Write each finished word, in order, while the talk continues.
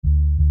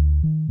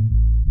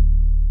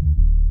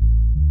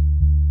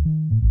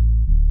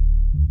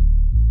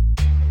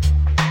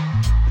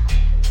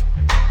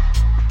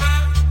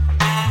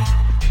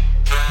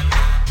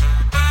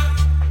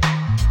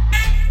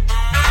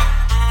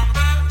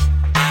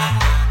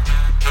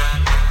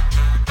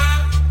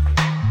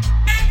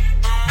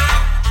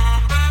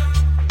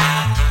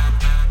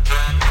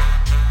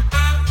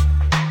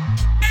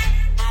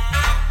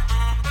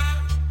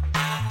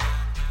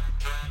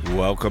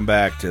Welcome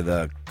back to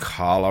the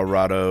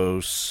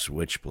Colorado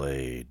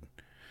Switchblade.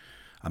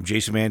 I'm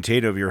Jason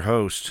Damweber, your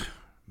host.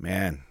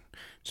 Man,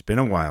 it's been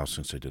a while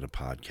since I did a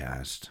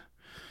podcast.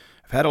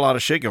 I've had a lot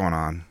of shit going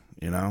on,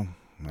 you know.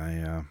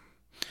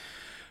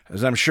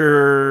 As I'm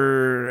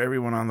sure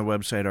everyone on the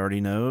website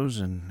already knows,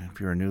 and if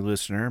you're a new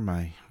listener,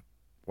 my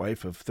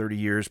wife of 30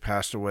 years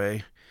passed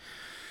away,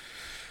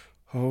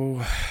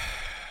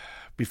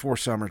 before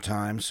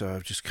summertime, so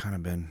I've just kind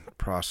of been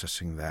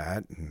processing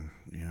that and,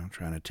 you know,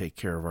 trying to take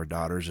care of our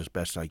daughters as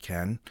best I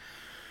can.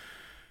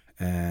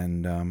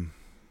 And,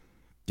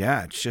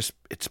 yeah,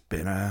 it's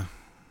been a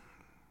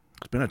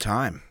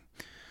time.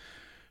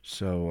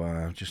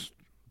 So, just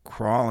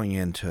crawling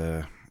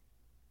into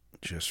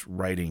just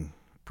writing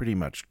pretty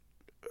much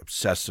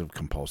obsessive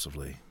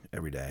compulsively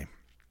every day.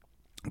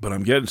 But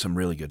I'm getting some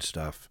really good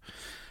stuff.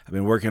 I've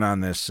been working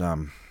on this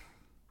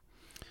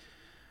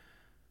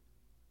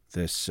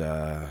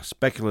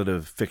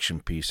speculative fiction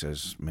piece,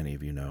 as many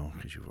of you know,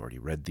 because you've already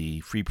read the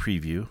free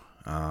preview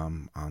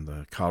on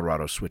the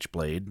Colorado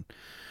Switchblade,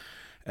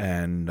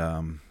 and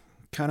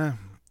kind of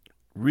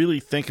really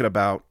thinking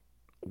about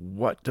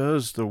what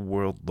does the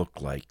world look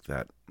like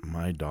that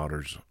my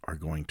daughters are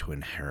going to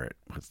inherit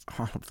with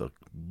all of the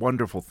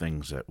wonderful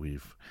things that we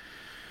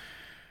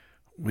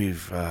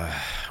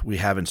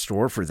have in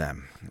store for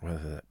them,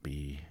 whether that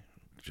be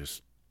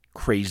just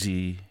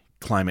crazy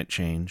climate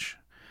change,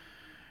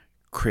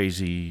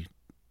 crazy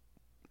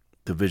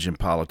division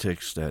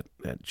politics that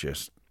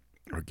just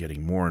are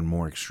getting more and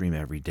more extreme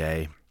every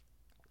day.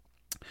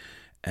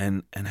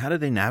 And how do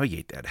they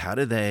navigate that? How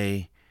do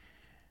they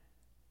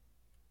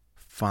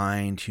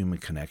find human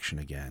connection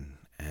again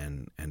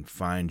and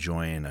find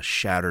joy in a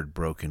shattered,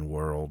 broken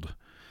world,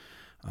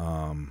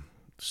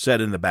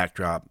 set in the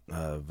backdrop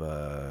of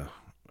a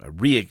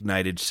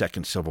reignited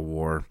second Civil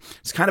War?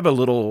 It's kind of a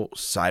little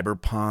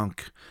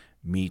cyberpunk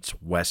meets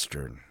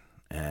Western.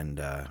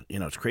 And, you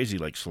know, it's crazy,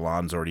 like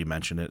Salon's already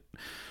mentioned it.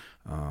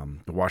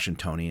 The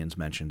Washingtonians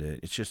mentioned it.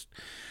 It's just,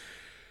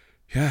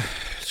 yeah,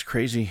 it's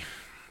crazy.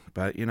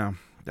 But, you know,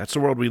 that's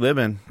the world we live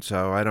in.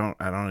 So I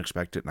don't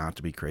expect it not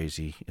to be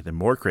crazy. Then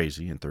more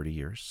crazy in 30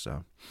 years.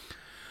 So,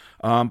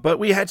 but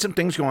we had some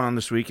things going on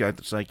this week.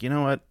 It's like, you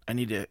know what? I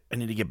need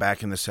to get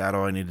back in the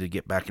saddle. I need to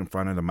get back in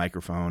front of the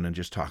microphone and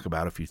just talk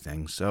about a few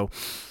things. So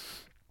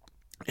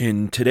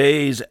in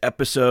today's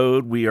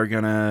episode,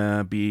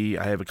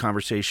 I have a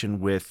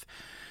conversation with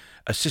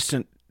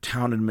Assistant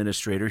Town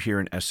Administrator here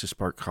in Estes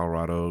Park,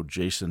 Colorado,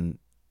 Jason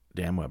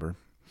Damweber.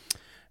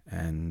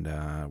 And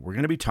we're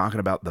going to be talking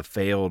about the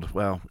failed,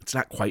 well, it's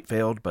not quite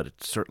failed, but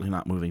it's certainly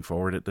not moving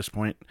forward at this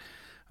point.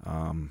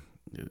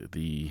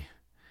 The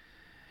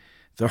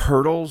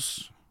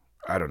hurdles,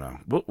 I don't know.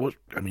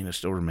 It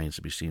still remains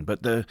to be seen.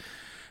 But the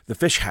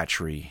Fish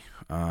Hatchery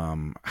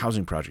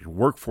housing project,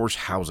 workforce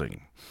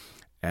housing,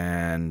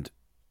 and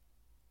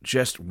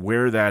just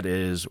where that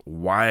is,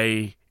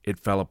 why it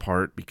fell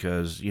apart,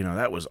 because, you know,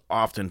 that was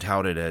often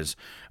touted as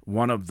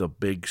one of the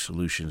big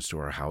solutions to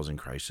our housing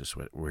crisis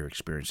what we're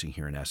experiencing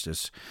here in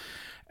Estes.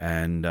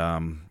 And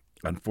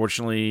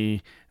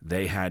unfortunately,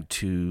 they had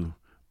to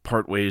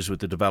part ways with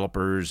the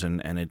developers,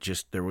 and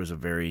there was a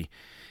very,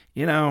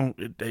 you know,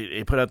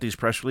 they put out these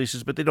press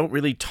releases, but they don't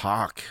really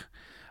talk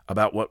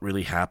about what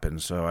really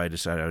happened. So I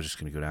decided I was just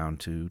going to go down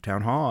to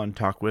town hall and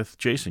talk with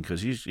Jason,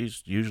 because he's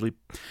usually,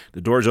 the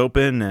door's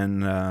open,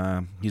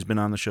 and he's been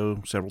on the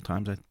show several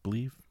times, I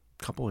believe,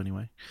 a couple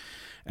anyway,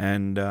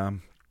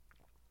 and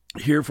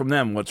hear from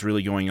them what's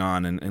really going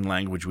on in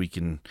language we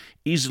can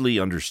easily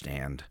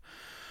understand.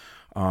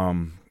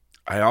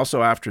 I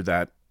also, after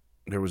that,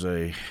 there was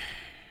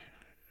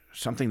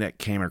something that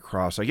came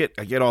across. I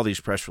get all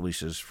these press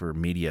releases for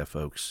media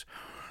folks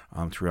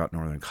throughout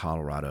northern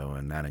Colorado,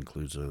 and that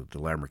includes the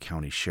Larimer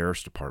County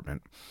Sheriff's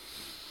Department.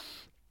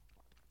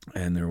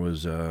 And there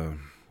was a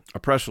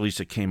press release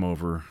that came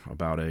over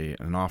about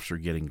an officer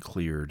getting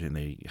cleared, and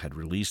they had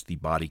released the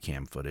body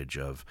cam footage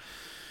of,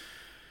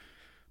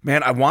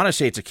 man, I want to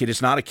say it's a kid.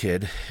 It's not a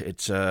kid.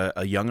 It's a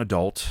young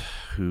adult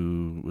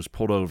who was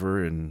pulled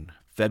over in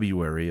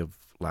February of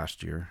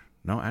last year.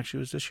 No, actually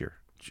it was this year.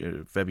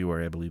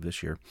 February, I believe,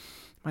 this year.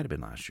 Might have been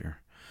last year.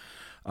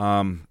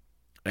 And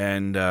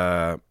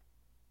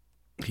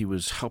he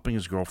was helping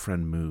his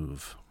girlfriend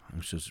move,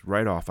 which is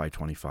right off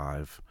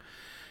I-25,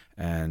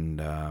 and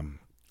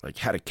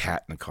had a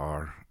cat in the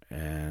car,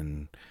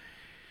 and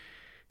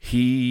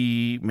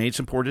he made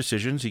some poor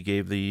decisions. He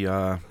gave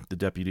the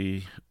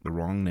deputy the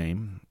wrong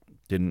name,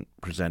 didn't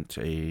present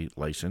a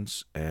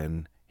license,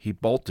 and he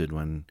bolted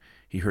when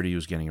he heard he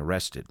was getting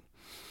arrested,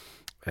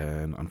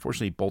 and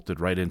unfortunately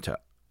bolted right into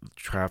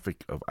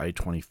traffic of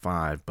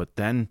I-25. But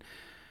then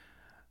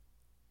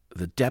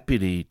the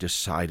deputy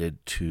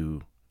decided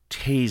to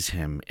tase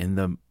him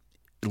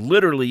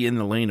literally in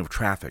the lane of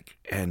traffic,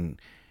 and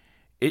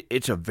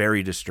it's a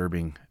very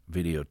disturbing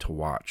video to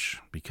watch,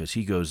 because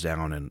he goes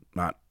down, and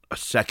not a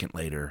second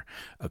later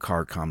a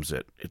car comes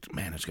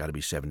it's got to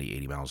be 70,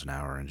 80 miles an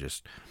hour, and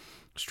just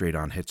straight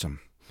on hits him.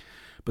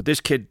 But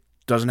this kid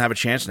doesn't have a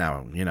chance now,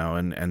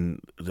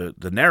 and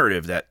the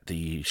narrative that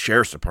the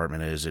sheriff's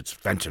department is it's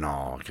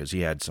fentanyl because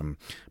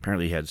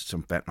apparently he had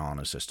some fentanyl in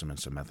his system and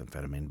some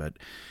methamphetamine, but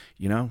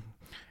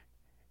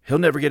he'll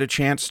never get a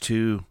chance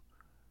to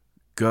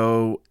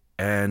go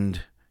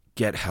and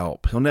get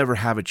help. He'll never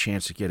have a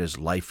chance to get his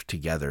life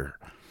together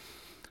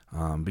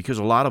because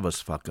a lot of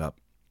us fuck up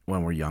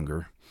when we're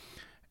younger,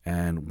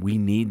 and we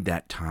need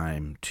that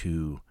time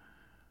to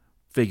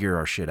figure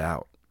our shit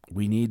out.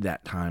 We need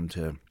that time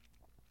to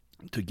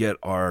get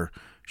our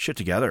shit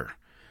together.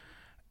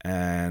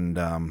 And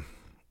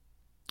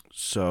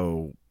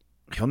so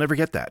he'll never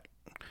get that.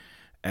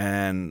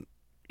 And,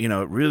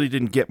 it really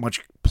didn't get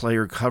much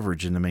player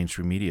coverage in the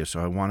mainstream media. So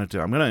I'm going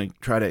to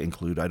try to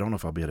include, I don't know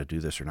if I'll be able to do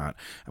this or not.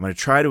 I'm going to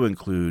try to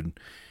include,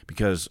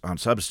 because on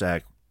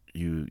Substack,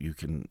 you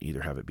can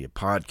either have it be a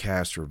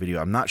podcast or a video.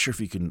 I'm not sure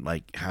if you can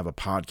have a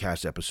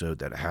podcast episode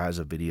that has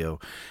a video.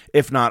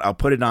 If not, I'll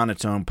put it on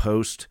its own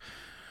post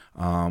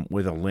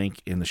with a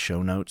link in the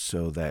show notes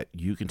so that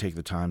you can take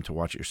the time to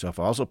watch it yourself.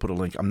 I'll also put a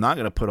link. I'm not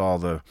going to put all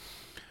the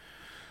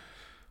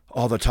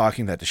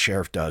talking that the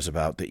sheriff does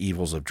about the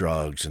evils of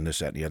drugs and this,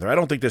 that, and the other. I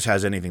don't think this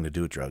has anything to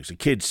do with drugs. The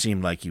kid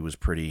seemed like he was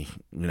pretty,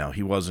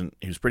 he was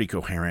pretty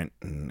coherent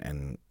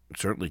and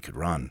certainly could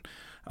run.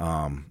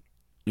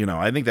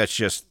 I think that's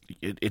just,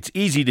 it's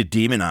easy to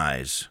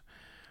demonize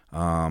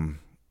a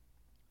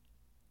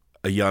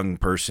young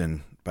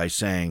person by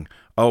saying,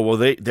 oh, well,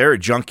 they're a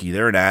junkie,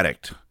 they're an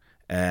addict.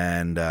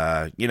 And,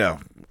 does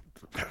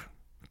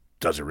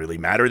it really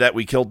matter that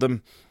we killed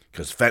them?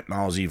 Because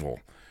fentanyl is evil.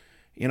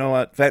 You know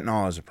what?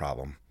 Fentanyl is a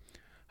problem.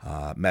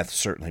 Meth's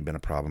certainly been a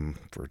problem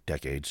for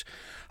decades.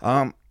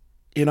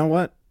 You know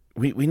what?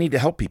 We need to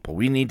help people.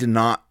 We need to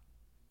not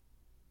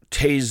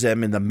tase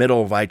them in the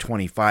middle of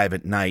I-25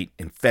 at night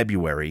in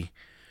February.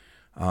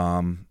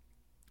 And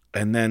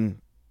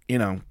then,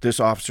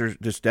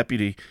 this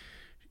deputy,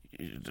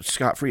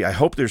 scot-free. I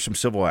hope there's some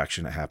civil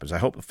action that happens. I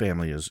hope the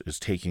family is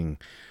taking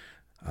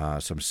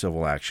some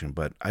civil action.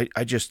 But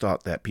I just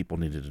thought that people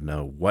needed to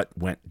know what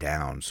went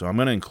down. So I'm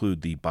going to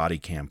include the body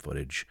cam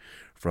footage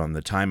from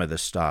the time of the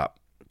stop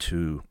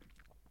to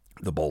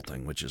the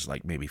bolting, which is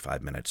maybe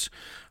 5 minutes.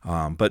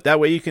 But that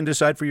way you can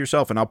decide for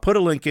yourself. And I'll put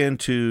a link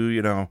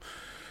into,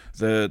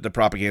 the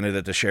propaganda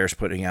that the sheriff's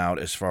putting out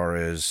as far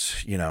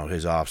as,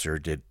 his officer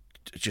did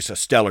just a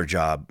stellar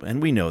job.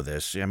 And we know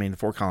this. I mean, the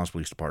Fort Collins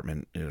Police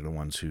Department are the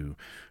ones who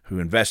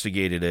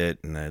investigated it.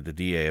 And the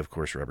DA, of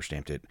course, rubber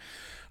stamped it.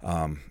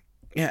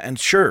 And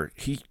sure,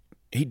 he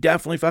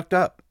definitely fucked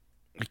up.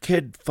 The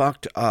kid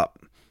fucked up.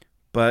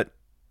 But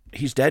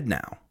he's dead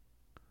now.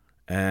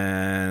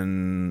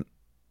 And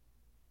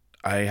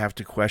I have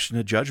to question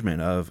the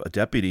judgment of a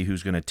deputy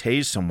who's going to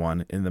tase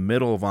someone in the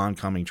middle of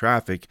oncoming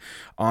traffic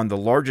on the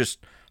largest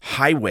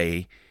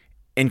highway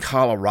in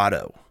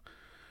Colorado.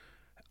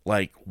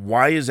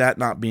 Why is that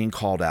not being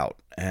called out?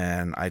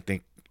 And I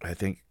think,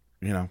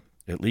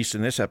 at least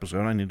in this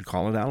episode, I need to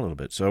call it out a little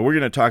bit. So we're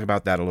going to talk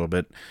about that a little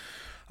bit.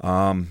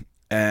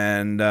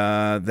 And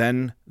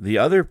then the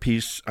other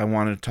piece I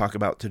wanted to talk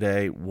about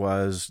today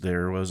was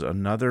there was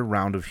another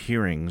round of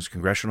hearings,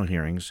 congressional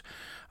hearings,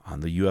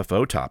 on the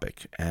UFO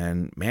topic.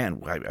 And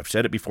man, I've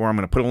said it before. I'm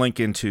going to put a link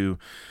into,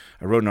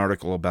 I wrote an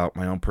article about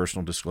my own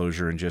personal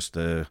disclosure and just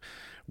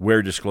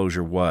where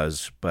disclosure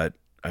was. But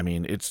I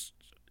mean, it's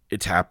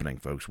happening,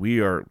 folks. We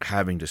are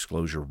having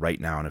disclosure right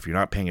now. And if you're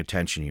not paying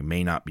attention, you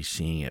may not be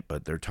seeing it,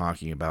 but they're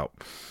talking about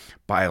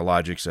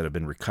biologics that have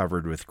been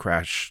recovered with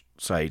crash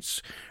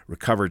sites,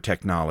 recovered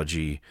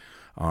technology,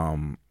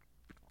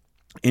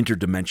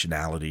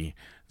 interdimensionality.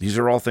 These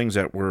are all things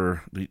that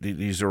were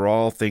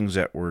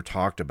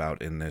talked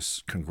about in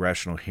this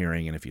congressional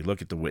hearing. And if you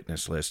look at the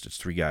witness list, it's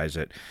 3 guys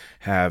that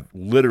have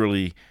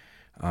literally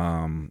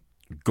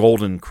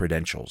golden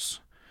credentials.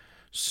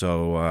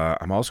 So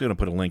I'm also going to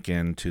put a link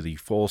in to the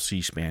full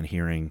C-SPAN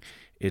hearing.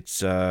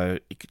 It's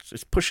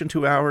pushing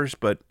 2 hours,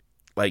 but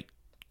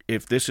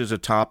if this is a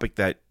topic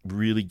that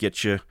really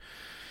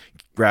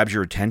grabs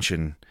your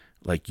attention,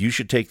 you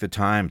should take the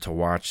time to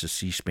watch the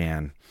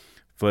C-SPAN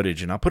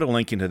footage. And I'll put a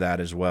link into that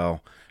as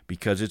well,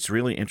 because it's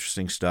really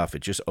interesting stuff.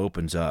 It just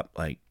opens up,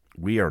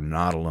 we are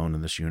not alone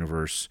in this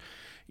universe.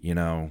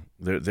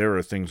 There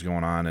are things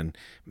going on, and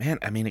man,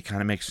 I mean, it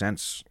kind of makes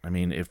sense. I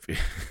mean, if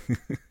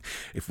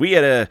if we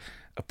had a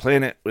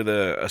planet with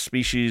a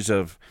species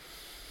of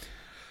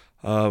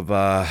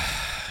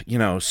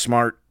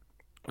smart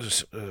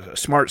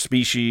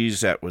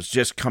species that was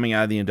just coming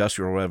out of the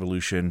Industrial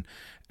Revolution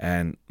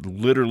and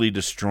literally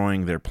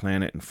destroying their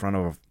planet in front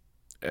of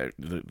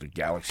the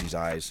galaxy's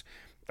eyes,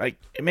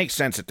 it makes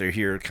sense that they're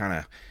here. Kind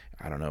of,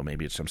 I don't know,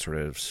 maybe it's some sort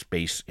of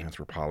space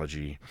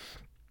anthropology,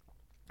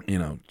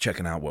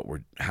 checking out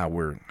how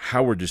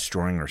we're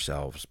destroying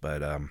ourselves.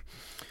 But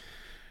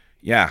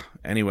yeah.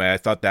 Anyway, I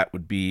thought that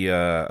would be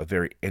a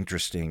very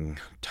interesting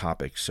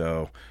topic,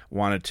 so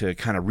wanted to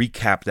kind of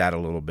recap that a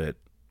little bit.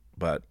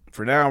 But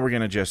for now, we're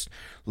gonna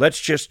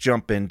let's just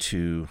jump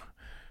into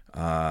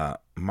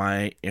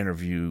my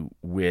interview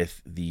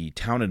with the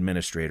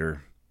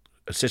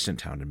assistant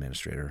town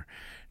administrator,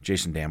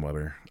 Jason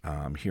Damweber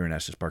here in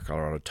Estes Park,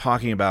 Colorado,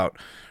 talking about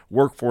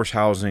workforce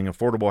housing,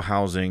 affordable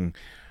housing,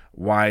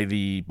 why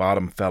the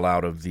bottom fell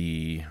out of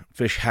the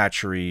Fish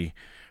Hatchery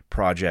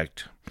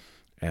project,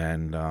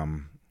 and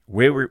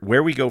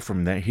where we go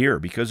from here,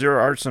 because there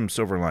are some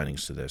silver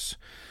linings to this.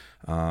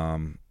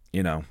 That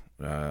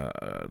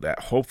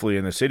hopefully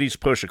in the city's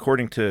push,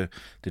 according to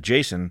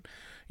Jason,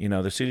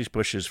 the city's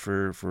push is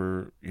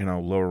for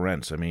lower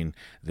rents. I mean,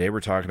 they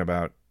were talking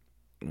about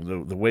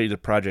the way the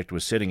project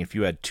was sitting. If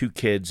you had 2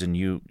 kids and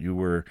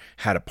you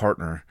had a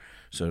partner,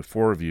 so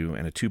 4 of you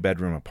in a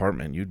 2-bedroom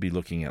apartment, you'd be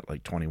looking at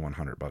like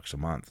 $2,100 a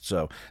month.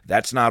 So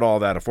that's not all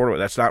that affordable.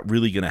 That's not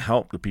really going to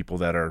help the people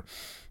that are,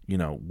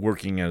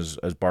 working as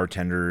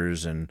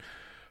bartenders and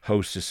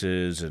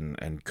hostesses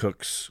and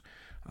cooks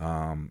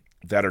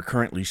that are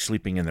currently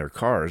sleeping in their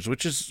cars,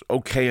 which is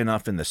okay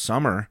enough in the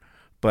summer.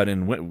 But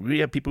we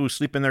have people who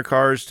sleep in their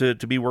cars to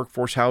be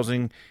workforce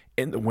housing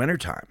in the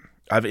wintertime.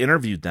 I've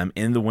interviewed them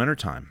in the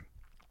wintertime.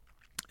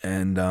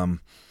 And it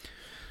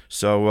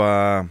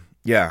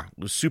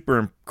was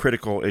super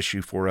critical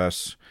issue for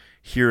us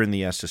here in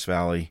the Estes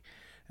Valley.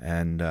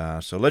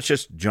 And so let's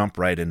just jump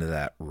right into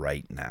that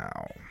right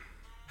now.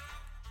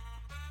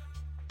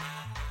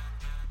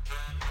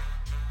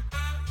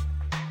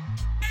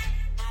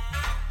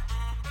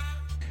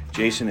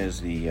 Jason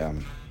is the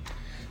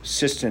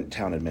assistant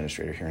town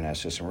administrator here in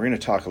Estes, and we're going to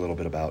talk a little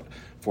bit about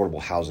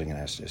affordable housing in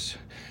Estes.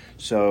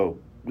 So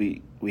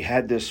we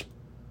had this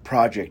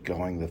project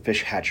going, the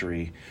Fish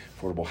Hatchery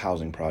affordable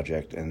housing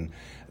project, and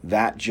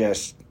that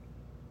just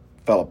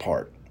fell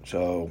apart.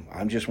 So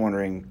I'm just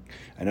wondering,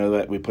 I know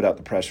that we put out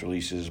the press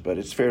releases, but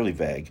it's fairly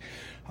vague.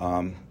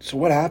 So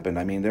what happened?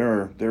 I mean,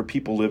 there are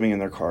people living in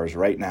their cars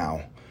right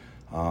now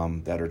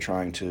that are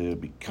trying to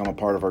become a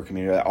part of our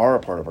community, that are a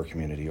part of our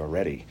community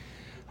already.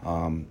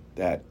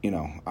 That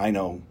I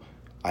know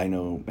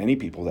many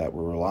people that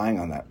were relying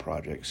on that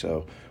project.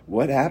 So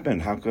what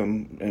happened? How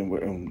come? And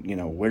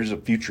where's the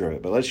future of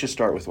it? But let's just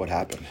start with what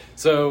happened.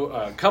 So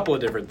a couple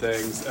of different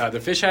things. The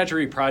Fish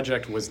Hatchery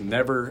project was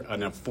never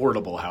an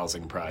affordable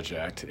housing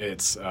project.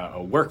 It's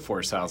a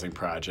workforce housing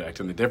project,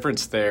 and the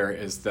difference there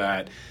is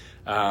that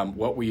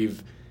what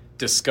we've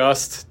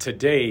discussed to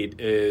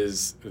date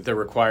is the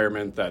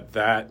requirement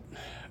that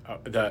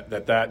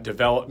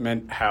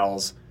development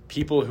house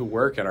people who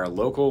work in our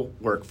local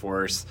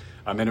workforce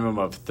a minimum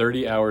of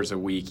 30 hours a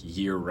week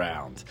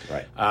year-round.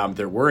 Right.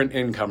 There weren't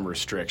income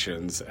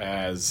restrictions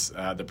as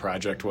the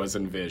project was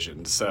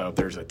envisioned. So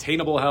there's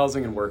attainable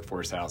housing and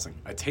workforce housing.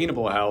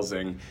 Attainable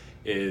housing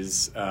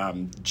is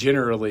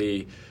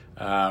generally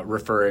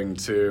referring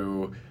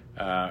to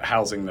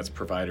housing that's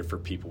provided for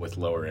people with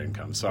lower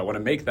income. So I want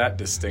to make that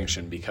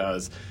distinction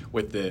because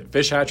with the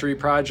Fish Hatchery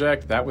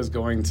project, that was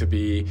going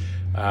to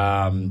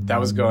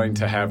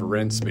have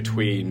rents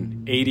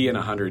between 80 and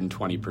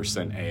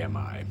 120%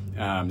 AMI.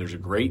 There's a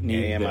great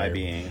need AMI there.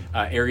 Being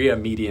area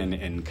median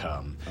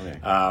income, okay.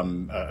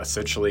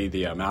 Essentially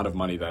the amount of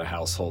money that a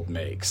household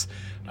makes.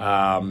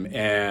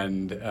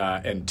 And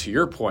to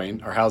your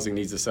point, our housing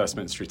needs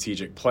assessment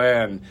strategic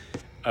plan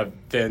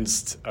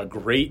evinced a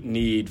great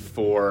need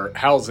for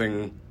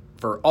housing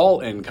for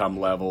all income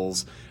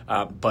levels,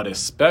 but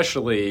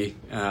especially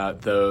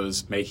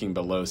those making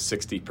below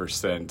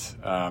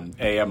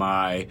 60%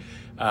 AMI.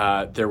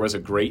 There was a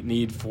great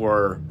need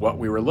for what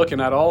we were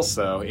looking at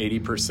also,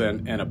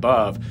 80% and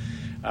above.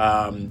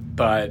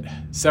 But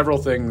several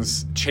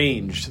things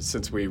changed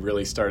since we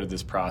really started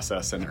this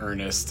process in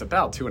earnest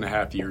about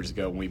 2.5 years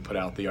ago when we put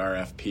out the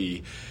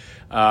RFP.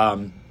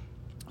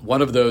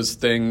 One of those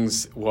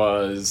things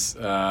was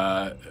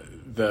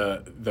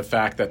the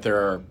fact that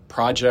there are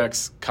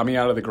projects coming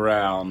out of the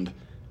ground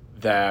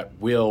that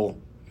will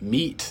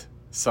meet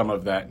some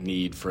of that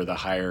need for the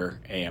higher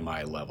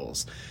AMI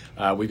levels.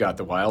 We've got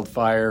the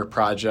wildfire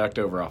project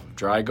over off of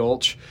Dry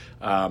Gulch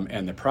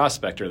and the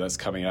prospector that's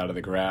coming out of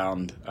the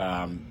ground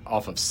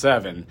off of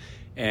 7.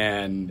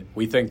 And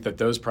we think that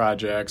those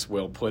projects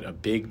will put a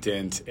big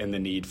dent in the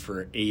need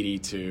for 80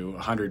 to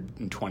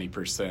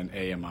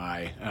 120%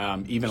 AMI.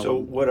 So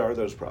what are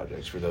those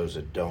projects for those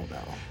that don't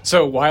know?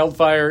 So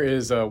Wildfire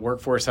is a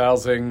workforce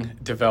housing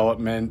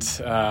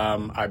development.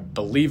 I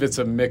believe it's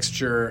a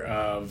mixture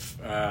of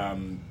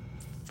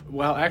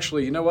well,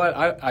 actually, you know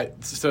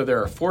what? So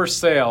there are for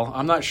sale.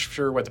 I'm not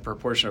sure what the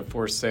proportion of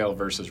for sale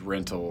versus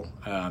rental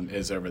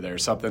is over there.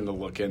 Something to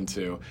look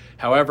into.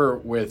 However,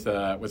 with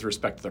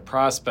respect to the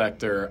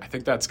prospector, I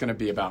think that's going to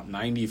be about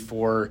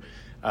 94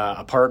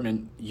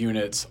 apartment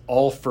units,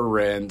 all for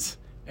rent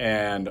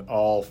and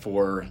all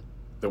for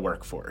the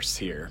workforce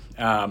here.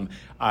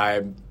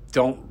 I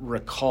don't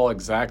recall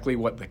exactly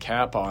what the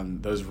cap on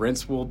those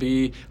rents will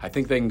be. I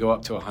think they can go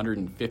up to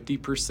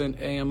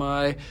 150%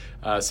 AMI,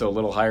 so a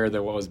little higher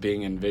than what was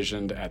being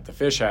envisioned at the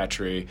Fish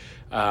Hatchery.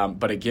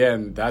 But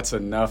again, that's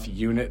enough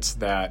units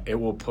that it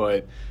will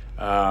put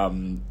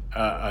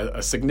a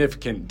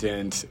significant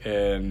dent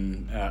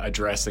in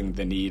addressing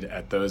the need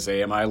at those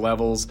AMI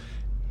levels.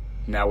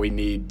 Now we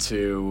need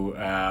to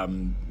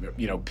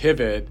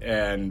pivot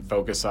and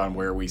focus on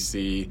where we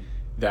see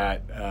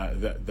that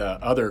the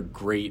other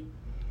great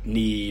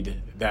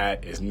need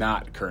that is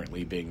not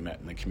currently being met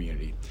in the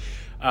community.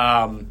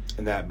 And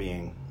that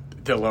being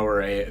the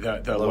lower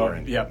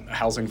income.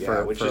 Housing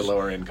for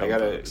lower income. I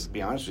gotta folks.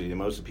 be honest with you.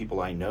 Most of the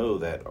people I know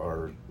that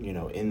are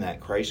in that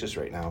crisis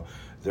right now,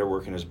 they're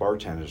working as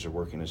bartenders, they're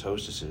working as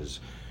hostesses.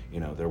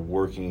 They're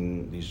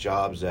working these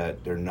jobs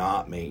that they're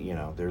not making.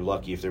 They're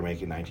lucky if they're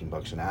making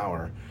 $19 an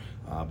hour,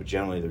 but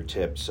generally they're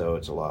tipped, so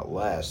it's a lot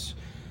less.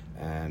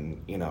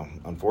 And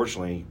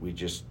unfortunately, we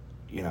just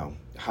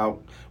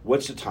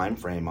what's the time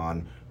frame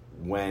on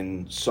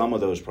when some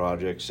of those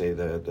projects, say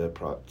the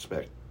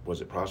Prospector?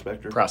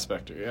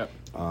 Prospector, yeah.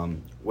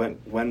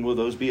 When will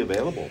those be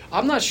available?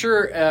 I'm not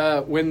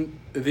sure when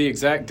the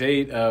exact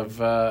date of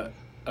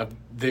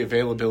the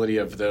availability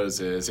of those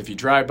is. If you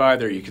drive by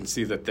there, you can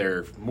see that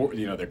they're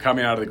they're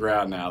coming out of the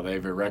ground now.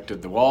 They've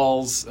erected the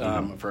walls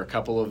for a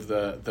couple of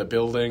the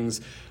buildings.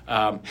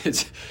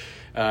 It's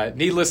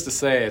needless to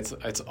say,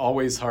 it's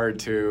always hard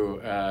to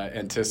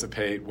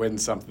anticipate when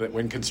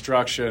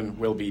construction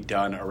will be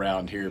done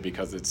around here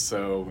because it's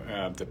so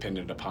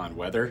dependent upon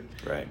weather.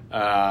 Right.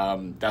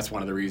 That's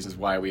one of the reasons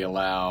why we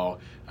allow,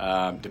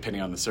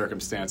 depending on the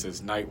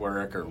circumstances, night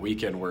work or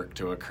weekend work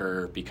to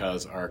occur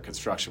because our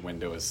construction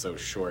window is so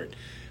short.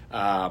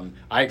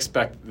 I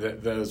expect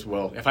that those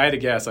will, if I had to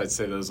guess, I'd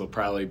say those will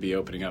probably be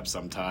opening up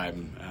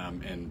sometime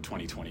in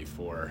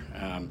 2024.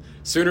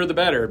 Sooner the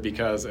better,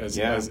 because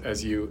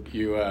as you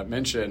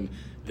mentioned,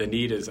 the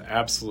need is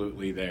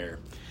absolutely there.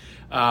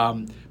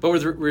 But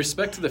with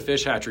respect to the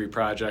Fish Hatchery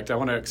project, I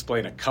want to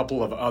explain a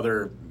couple of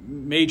other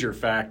major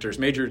factors,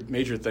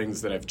 major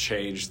things that have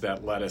changed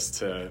that led us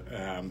to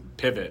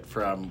pivot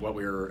from what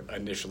we were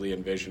initially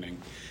envisioning.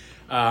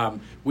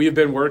 We've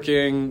been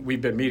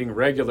meeting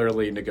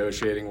regularly,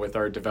 negotiating with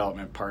our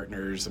development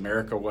partners,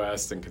 America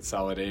West and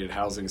Consolidated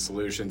Housing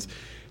Solutions,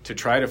 to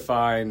try to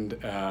find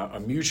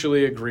a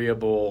mutually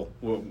agreeable,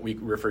 what we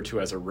refer to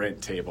as a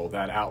rent table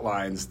that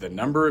outlines the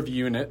number of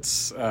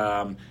units,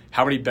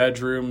 how many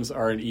bedrooms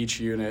are in each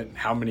unit,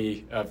 how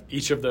many of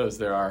each of those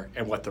there are,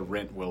 and what the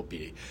rent will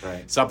be.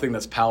 Right. Something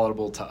that's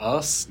palatable to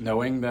us,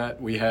 knowing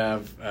that we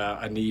have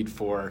a need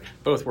for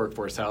both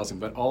workforce housing,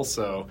 but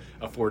also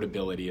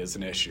affordability is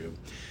an issue.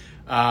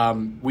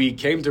 We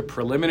came to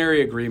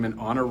preliminary agreement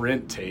on a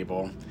rent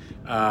table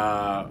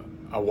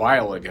a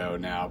while ago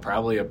now,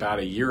 probably about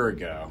a year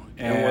ago.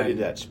 And what did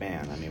that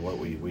span? I mean, what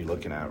were we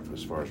looking at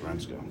as far as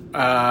rents go?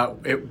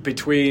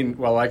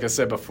 Like I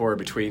said before,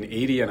 between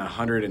 80 and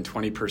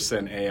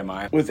 120%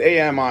 AMI. With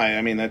AMI,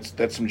 I mean,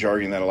 that's some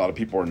jargon that a lot of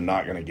people are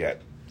not going to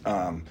get.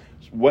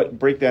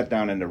 Break that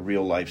down into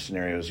real life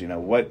scenarios?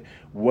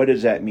 What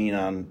does that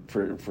mean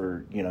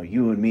for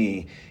you and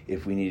me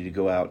if we needed to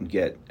go out and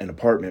get an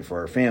apartment for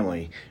our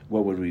family?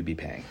 What would we be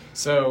paying?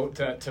 So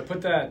to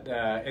put that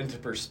into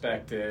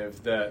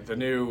perspective, the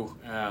new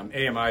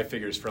AMI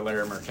figures for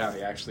Larimer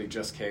County actually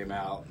just came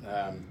out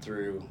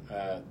through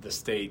the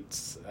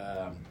state's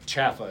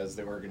CHAFA is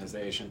the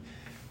organization.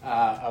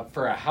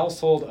 For a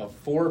household of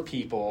 4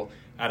 people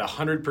at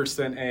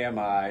 100%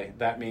 AMI,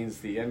 that means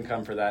the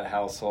income for that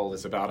household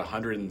is about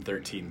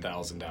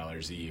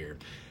 $113,000 a year.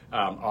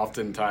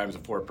 Oftentimes, a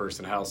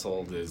 4-person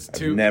household is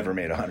two. I've never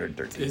made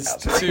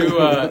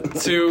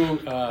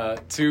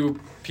 $113,000. Two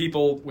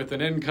people with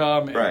an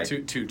income and right.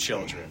 two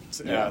children.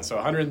 Yeah. So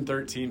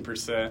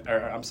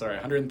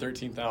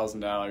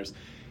 $113,000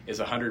 is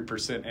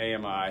 100%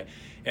 AMI,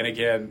 and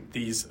again,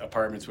 these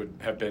apartments would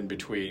have been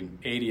between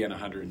 80 and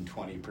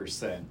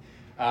 120%.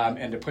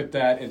 And to put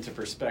that into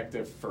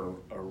perspective for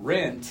a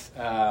rent,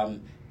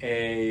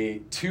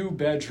 a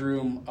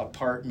 2-bedroom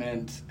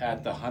apartment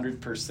at the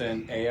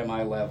 100%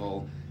 AMI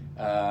level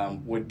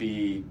would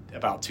be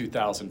about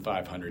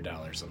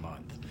 $2,500 a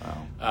month.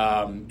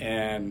 Wow.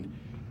 And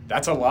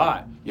that's a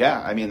lot.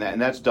 Yeah, I mean,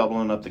 and that's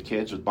doubling up the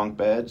kids with bunk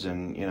beds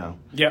and,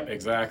 Yep,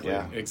 exactly.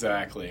 Yeah.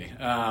 Exactly.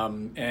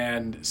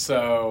 And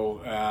so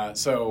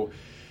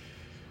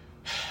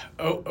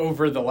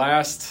over the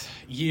last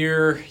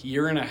year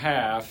and a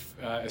half,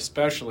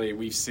 especially,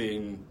 we've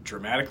seen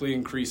dramatically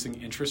increasing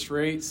interest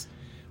rates.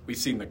 We've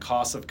seen the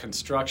cost of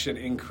construction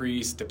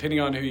increase,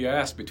 depending on who you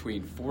ask,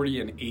 between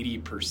 40 and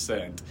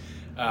 80%.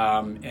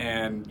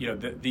 And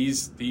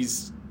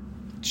these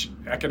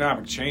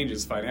economic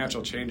changes,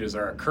 financial changes,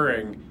 are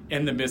occurring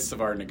in the midst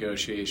of our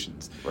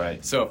negotiations.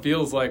 Right. So it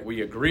feels like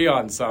we agree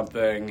on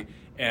something,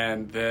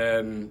 and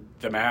then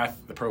the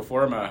math, the pro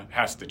forma,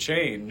 has to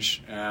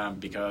change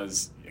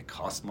because it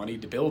costs money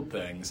to build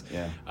things.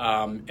 Yeah.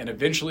 And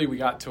eventually we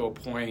got to a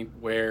point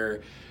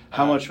where...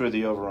 How much were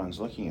the overruns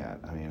looking at?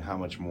 I mean, how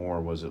much more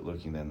was it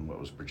looking than what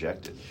was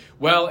projected?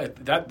 Well,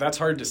 that's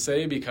hard to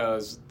say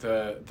because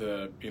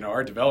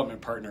our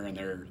development partner and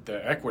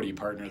the equity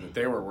partner that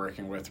they were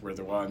working with were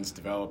the ones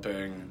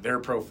developing their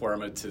pro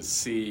forma to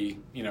see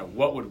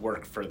what would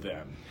work for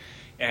them,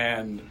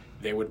 and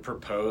they would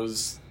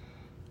propose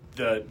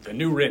the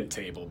new rent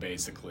table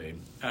basically.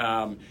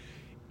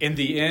 In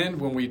the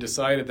end, when we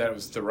decided that it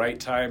was the right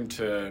time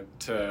to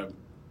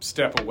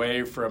step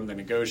away from the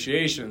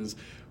negotiations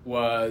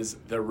was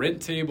the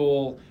rent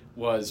table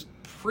was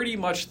pretty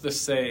much the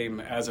same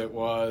as it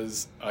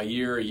was a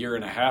year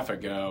and a half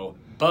ago,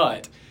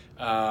 but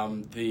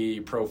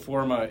the pro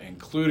forma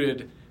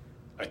included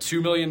a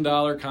 $2 million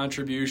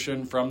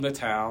contribution from the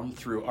town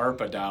through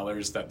ARPA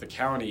dollars that the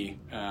county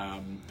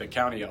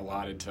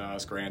allotted to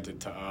us, granted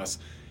to us,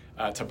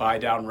 to buy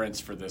down rents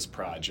for this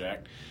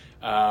project,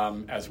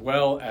 as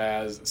well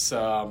as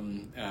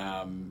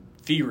some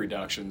fee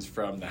reductions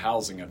from the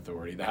Housing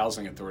Authority. The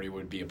Housing Authority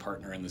would be a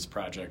partner in this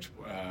project,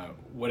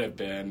 would have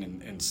been,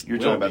 and you're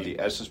talking about the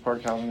Estes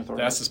Park Housing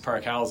Authority? The Estes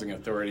Park Housing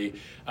Authority.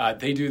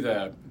 They do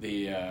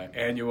the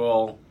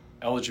annual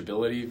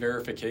eligibility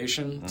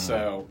verification. Mm-hmm.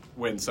 So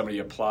when somebody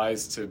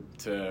applies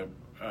to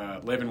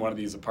live in one of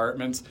these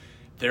apartments,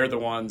 they're the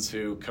ones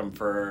who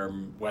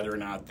confirm whether or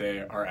not they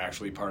are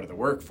actually part of the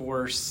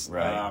workforce.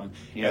 Right.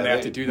 And they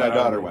have to do that. My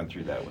daughter went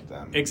through that with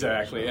them.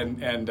 Exactly, so.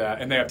 and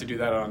they have to do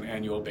that on an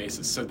annual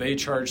basis. So they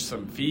charge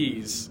some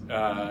fees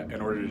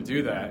in order to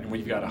do that. And when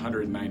you've got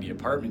 190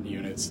 apartment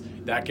units,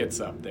 that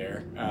gets up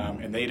there.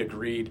 And they'd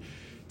agreed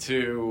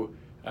to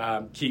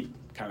keep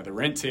kind of the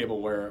rent table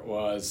where it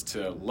was,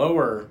 to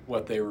lower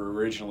what they were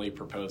originally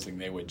proposing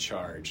they would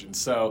charge. And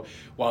so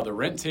while the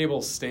rent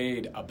table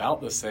stayed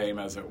about the same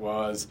as it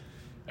was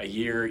a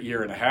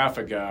year and a half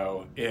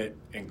ago, it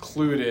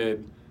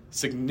included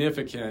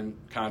significant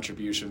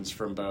contributions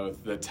from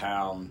both the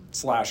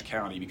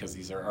town/county, because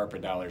these are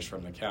ARPA dollars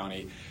from the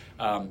county,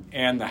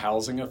 and the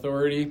Housing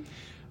Authority.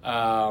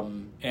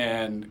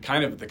 And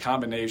kind of the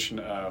combination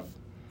of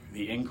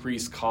the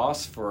increased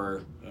costs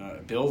for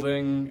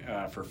building,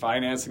 for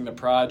financing the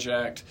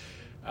project,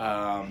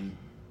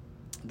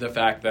 the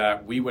fact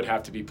that we would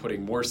have to be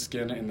putting more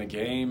skin in the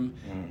game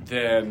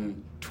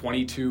than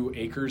 22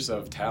 acres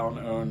of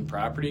town-owned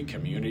property,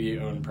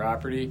 community-owned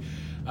property,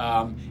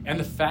 and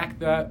the fact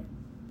that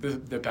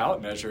the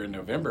ballot measure in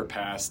November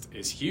passed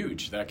is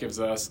huge. That gives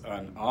us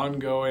an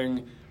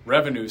ongoing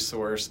revenue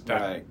source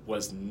that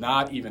was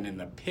not even in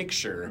the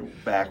picture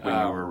back when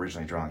you were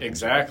originally drawing.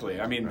 Exactly.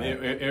 I mean,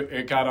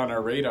 it got on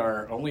our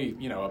radar only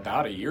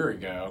about a year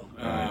ago,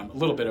 a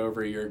little bit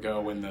over a year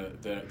ago, when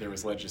there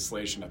was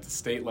legislation at the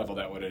state level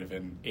that would have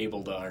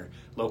enabled our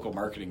local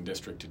marketing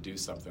district to do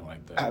something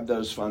like that. Have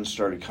those funds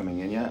started coming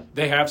in yet?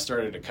 They have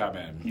started to come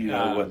in. You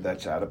know what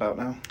that's at about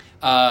now?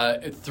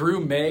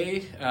 Through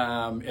May,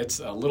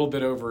 it's a little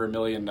bit over $1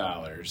 million,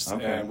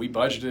 and we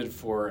budgeted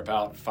for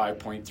about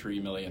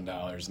 $5.3 million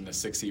in the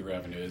 6E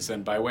revenues.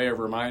 And by way of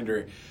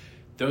reminder,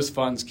 those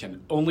funds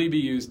can only be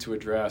used to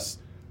address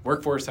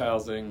workforce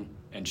housing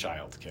and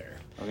child care.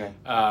 Okay.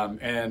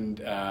 And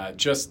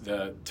just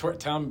the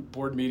town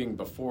board meeting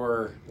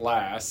before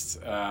last,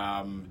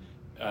 the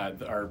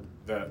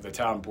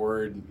town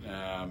board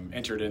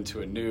entered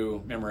into a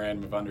new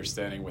memorandum of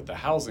understanding with the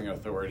Housing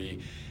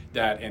Authority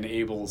that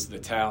enables the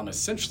town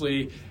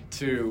essentially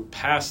to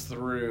pass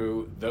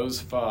through those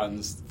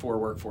funds for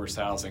workforce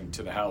housing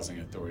to the Housing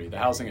Authority. The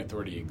Housing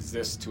Authority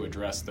exists to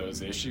address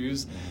those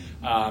issues.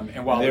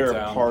 And while they're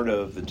a part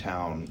of the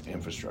town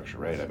infrastructure,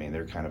 right? I mean,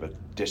 they're kind of a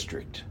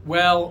district.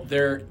 Well,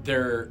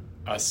 they're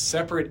a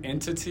separate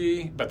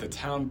entity, but the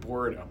town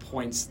board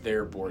appoints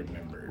their board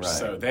members. Right.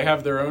 So they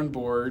have their own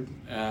board,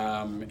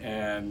 and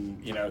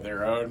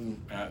their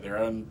own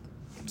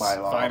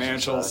bylaws,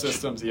 financial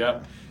systems.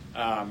 Yep.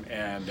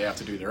 And they have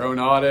to do their own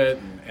audit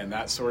and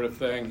that sort of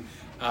thing.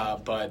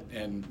 But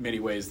in many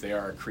ways, they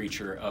are a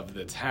creature of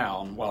the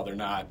town, while they're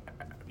not,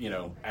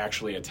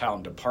 actually a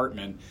town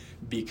department,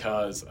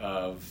 because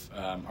of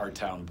our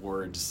town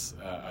board's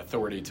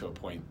authority to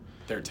appoint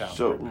their town.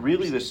 So board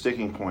really, the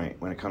sticking point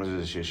when it comes to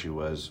this issue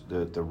was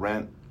the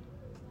rent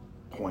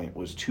point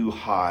was too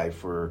high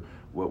for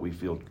what we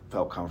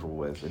felt comfortable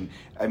with. And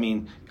I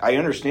mean, I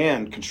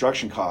understand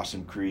construction costs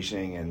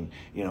increasing and,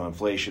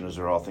 inflation, those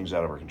are all things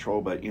out of our control.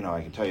 But,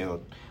 I can tell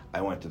you,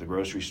 I went to the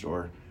grocery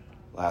store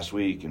last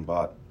week and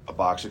bought a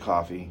box of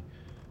coffee,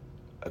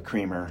 a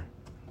creamer,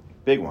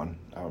 big one,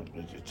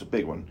 it's a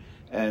big one,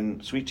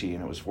 and sweet tea,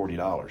 and it was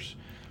 $40.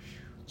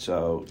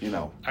 So,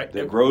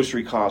 the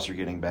grocery costs are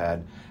getting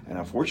bad. And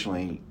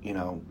unfortunately,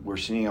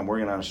 I'm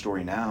working on a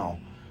story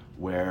now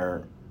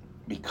where,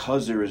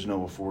 because there is no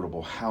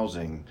affordable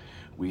housing,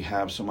 we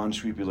have some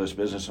unscrupulous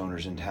business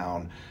owners in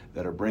town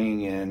that are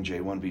bringing in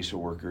J-1 visa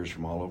workers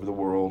from all over the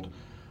world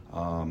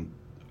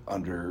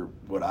under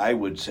what I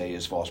would say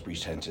is false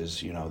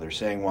pretenses. They're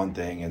saying one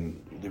thing, and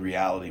the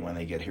reality when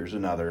they get here is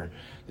another.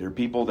 There are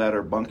people that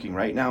are bunking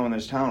right now in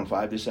this town,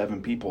 5 to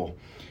 7 people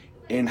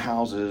in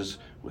houses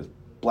with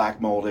black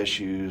mold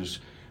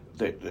issues.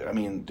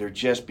 They're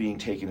just being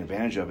taken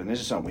advantage of, and this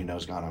is something we know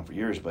has gone on for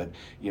years. But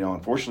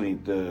unfortunately,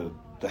 the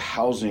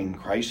housing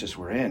crisis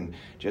we're in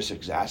just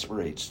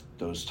exacerbates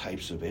those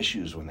types of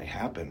issues when they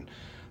happen.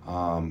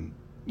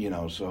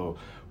 So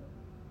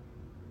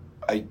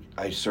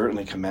I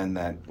certainly commend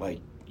that,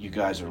 you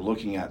guys are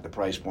looking at the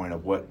price point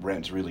of what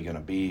rent's really going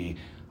to be,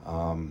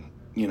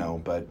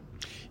 but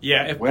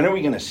yeah, when are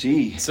we going to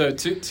see? So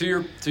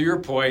to your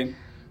point,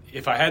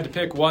 if I had to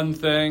pick one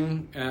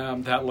thing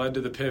that led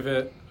to the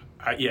pivot,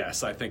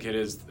 Yes, I think it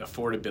is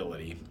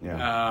affordability.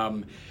 Yeah.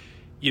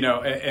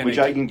 And which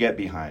I can get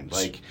behind,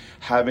 like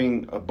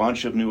having a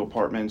bunch of new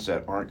apartments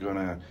that aren't going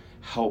to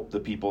help the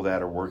people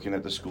that are working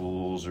at the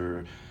schools,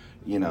 or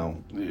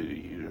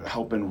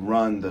helping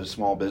run the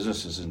small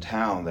businesses in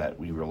town that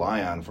we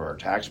rely on for our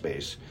tax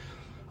base.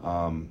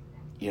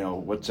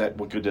 What's that?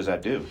 What good does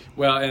that do?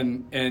 Well,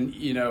 and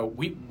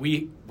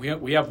we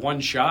have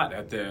one shot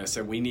at this,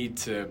 and we need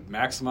to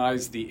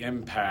maximize the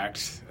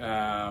impact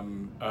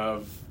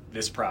of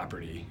this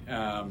property,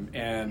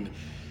 and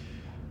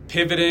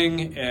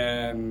pivoting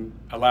and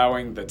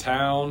allowing the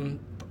town,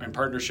 in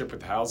partnership with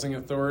the housing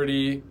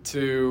authority,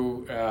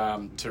 to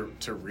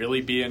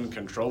really be in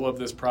control of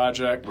this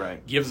project,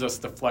 right, gives us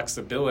the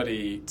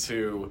flexibility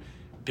to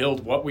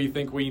build what we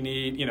think we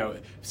need,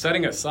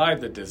 setting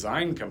aside the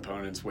design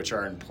components, which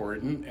are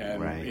important.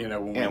 And, right.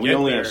 When we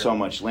only have so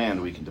much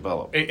land we can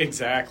develop.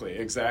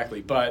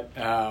 Exactly. But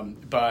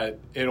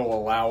it'll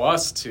allow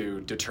us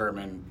to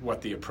determine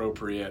what the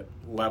appropriate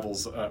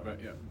levels of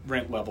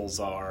rent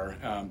levels are,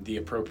 the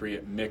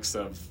appropriate mix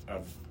of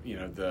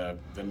the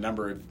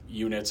number of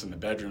units and the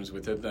bedrooms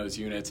within those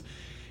units.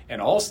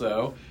 And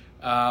also,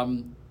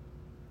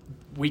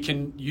 we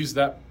can use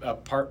that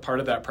part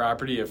of that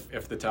property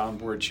if the town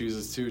board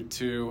chooses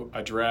to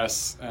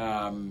address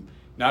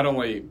not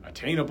only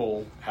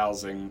attainable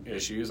housing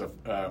issues,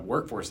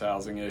 workforce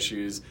housing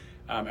issues,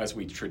 as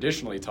we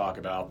traditionally talk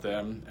about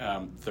them,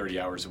 30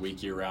 hours a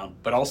week year round,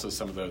 but also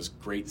some of those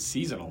great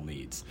seasonal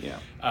needs. Yeah.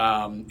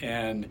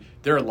 And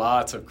there are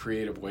lots of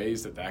creative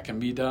ways that can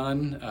be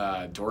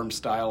done. Dorm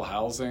style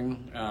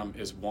housing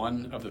is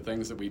one of the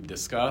things that we've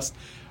discussed.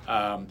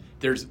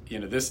 There's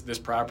this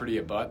property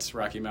abuts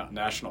Rocky Mountain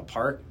National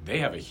Park. They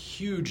have a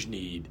huge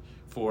need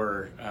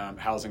for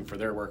housing for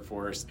their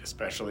workforce,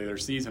 especially their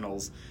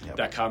seasonals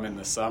that come in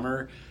the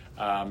summer.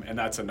 And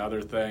that's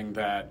another thing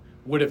that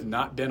would have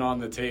not been on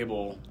the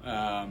table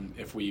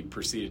if we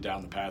proceeded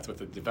down the path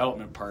with a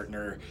development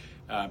partner,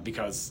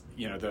 because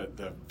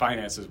the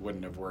finances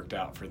wouldn't have worked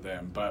out for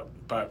them. But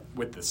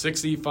with the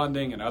 6E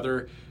funding and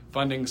other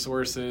funding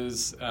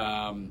sources,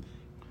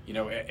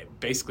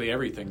 basically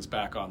everything's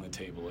back on the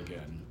table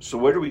again. So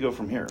where do we go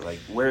from here? Like,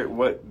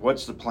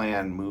 what's the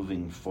plan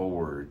moving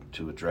forward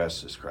to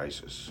address this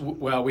crisis?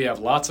 Well, we have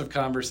lots of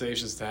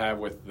conversations to have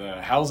with the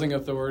housing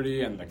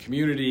authority and the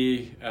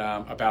community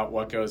about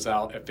what goes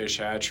out at Fish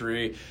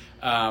Hatchery.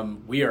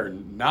 We are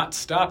not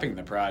stopping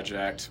the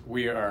project.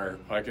 We are,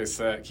 like I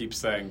said, keep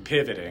saying,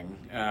 pivoting.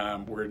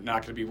 We're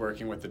not going to be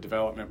working with the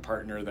development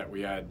partner that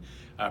we had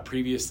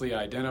previously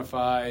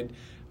identified.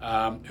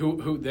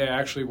 Who they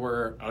actually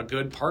were a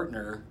good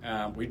partner.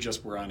 We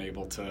just were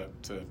unable to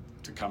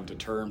come to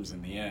terms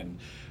in the end.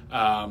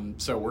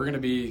 So we're going to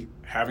be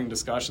having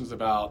discussions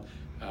about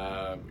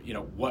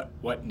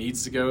what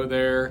needs to go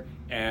there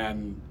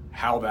and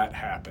how that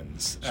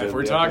happens. So if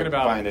we're talking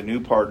about find a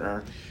new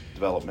partner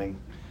developing,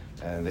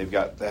 and they've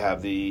got to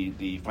have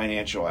the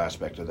financial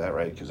aspect of that,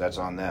 right? Because that's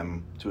on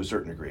them to a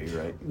certain degree,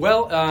 right?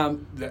 Well,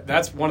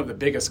 that's one of the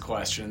biggest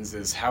questions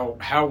is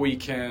how we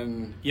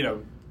can,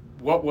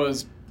 what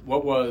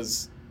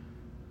was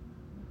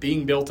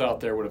being built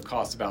out there would have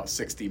cost about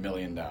 $60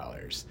 million.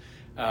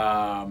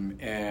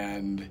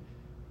 And,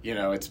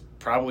 it's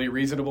probably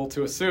reasonable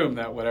to assume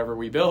that whatever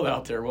we build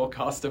out there will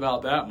cost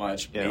about that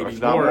much, maybe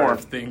more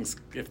if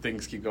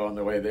things keep going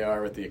the way they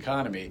are with the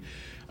economy.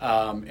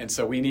 And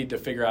so we need to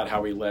figure out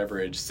how we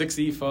leverage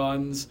 6E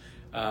funds,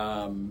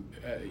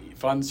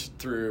 funds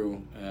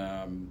through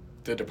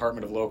the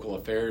Department of Local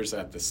Affairs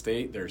at the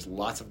state. There's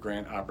lots of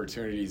grant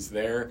opportunities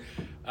there,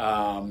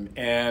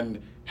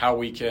 and how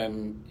we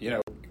can,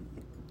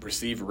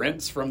 receive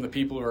rents from the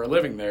people who are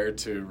living there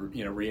to,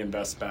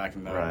 reinvest back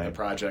in the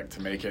project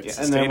to make it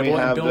sustainable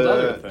and build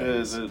other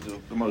things.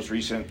 The most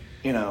recent,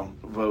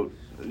 vote.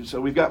 So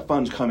we've got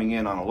funds coming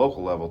in on a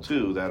local level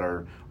too that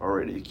are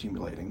already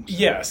accumulating. So.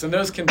 Yes, and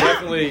those can be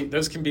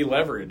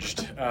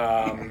leveraged,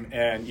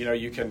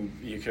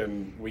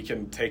 and we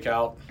can take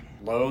out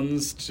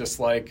loans just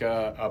like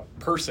a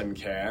person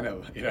can.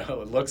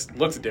 It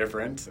looks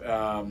different,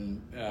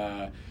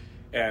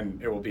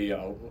 and it will be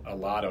a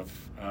lot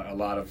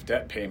of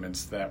debt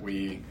payments that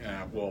we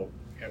will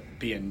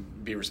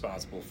be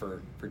responsible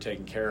for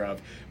taking care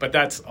of. But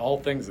that's all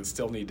things that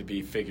still need to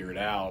be figured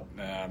out.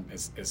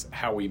 Is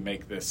how we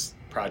make this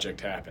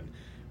project happen.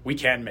 We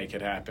can make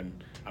it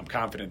happen. I'm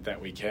confident that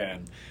we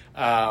can,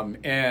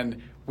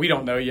 and we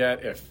don't know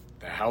yet if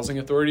the housing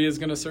authority is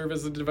going to serve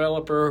as a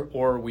developer,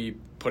 or we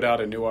put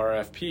out a new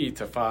RFP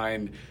to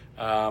find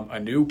a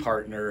new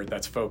partner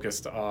that's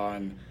focused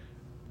on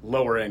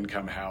lower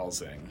income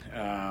housing.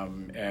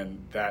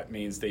 And that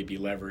means they'd be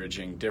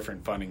leveraging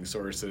different funding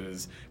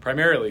sources,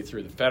 primarily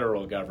through the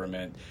federal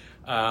government.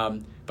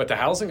 But the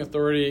housing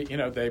authority,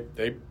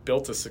 they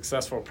built a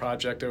successful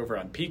project over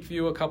on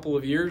Peakview a couple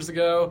of years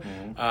ago.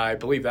 Mm-hmm. I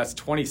believe that's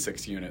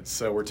 26 units.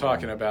 So we're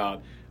talking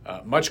about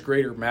much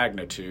greater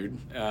magnitude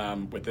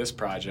with this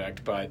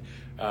project, but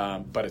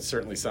it's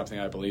certainly something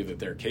I believe that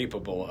they're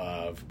capable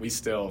of. We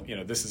still,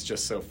 this is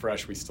just so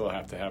fresh, we still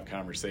have to have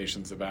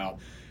conversations about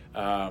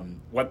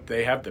what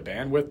they have the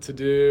bandwidth to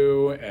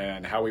do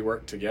and how we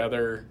work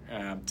together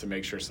to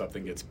make sure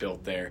something gets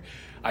built there.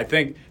 I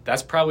think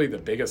that's probably the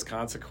biggest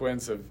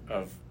consequence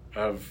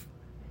of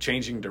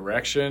changing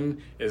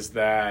direction, is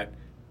that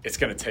it's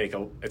going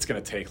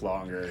to take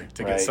longer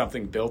to get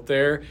something built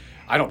there.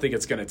 I don't think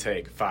it's going to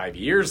take 5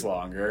 years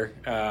longer.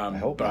 I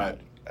hope but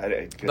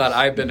not. But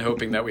I've been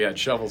hoping that we had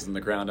shovels in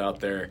the ground out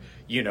there,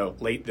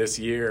 late this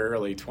year,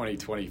 early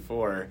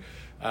 2024,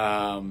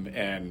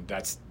 and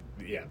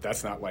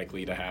that's not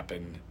likely to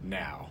happen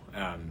now.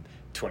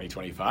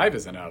 2025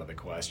 isn't out of the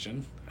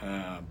question,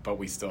 but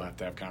we still have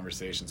to have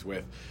conversations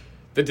with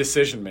the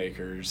decision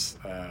makers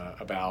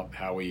about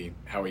how we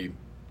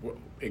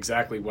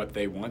exactly what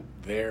they want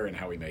there and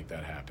how we make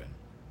that happen.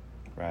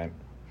 Right,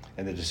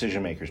 and the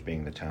decision makers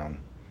being the town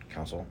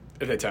council,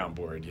 the town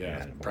board,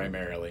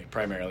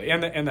 primarily,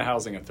 and the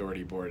housing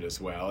authority board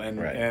as well.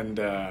 And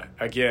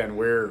again,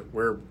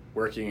 we're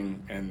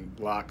working in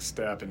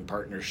lockstep in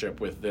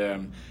partnership with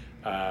them.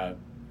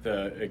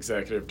 The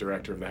executive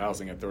director of the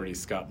housing authority,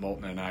 Scott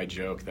Moulton, and I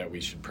joke that we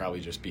should probably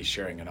just be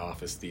sharing an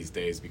office these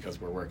days, because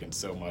we're working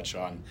so much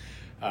on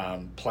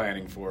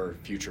planning for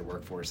future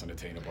workforce and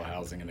attainable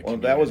housing in the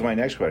community. Well, that was my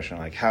next question.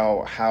 Like,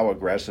 how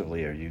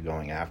aggressively are you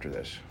going after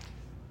this?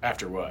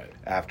 After what?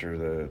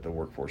 After the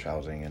workforce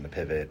housing and the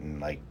pivot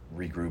and like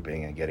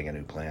regrouping and getting a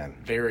new plan.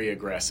 Very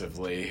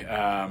aggressively.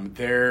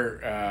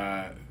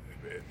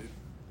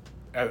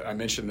 I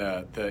mentioned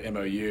the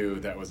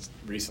MOU that was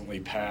recently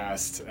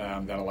passed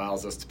that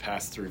allows us to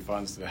pass through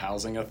funds to the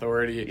housing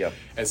authority. Yep.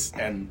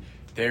 And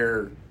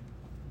they're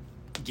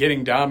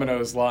getting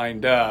dominoes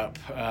lined up.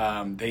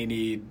 They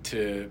need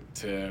to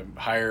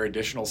hire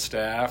additional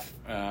staff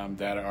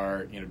that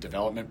are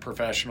development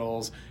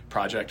professionals,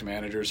 project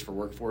managers for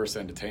workforce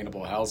and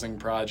attainable housing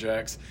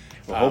projects.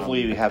 Well,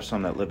 hopefully you have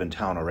some that live in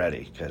town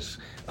already, because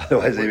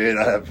otherwise they may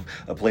not have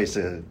a place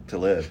to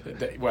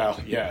live.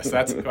 Well, yes,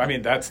 that's an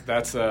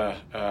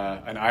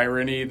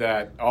irony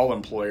that all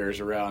employers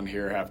around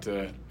here have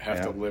to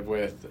live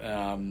with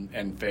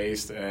and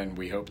face, and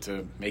we hope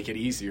to make it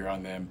easier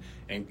on them,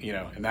 and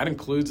that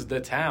includes the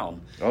town.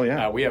 Oh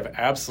yeah, we have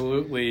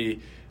absolutely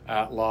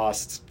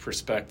lost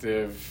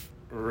prospective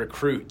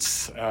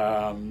recruits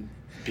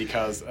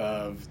because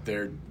of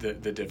the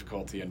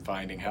difficulty in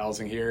finding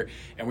housing here.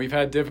 And we've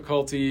had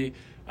difficulty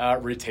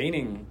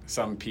retaining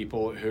some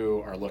people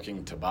who are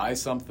looking to buy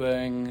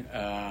something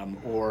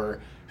or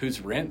whose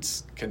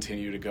rents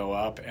continue to go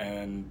up,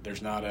 and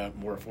there's not a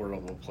more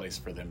affordable place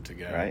for them to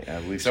go. Right.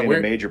 We've seen a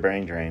major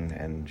brain drain,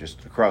 and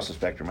just across the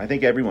spectrum. I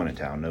think everyone in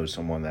town knows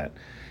someone that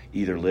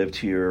either lived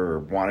here or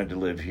wanted to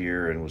live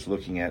here and was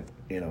looking at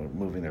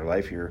moving their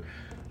life here,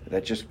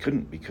 that just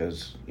couldn't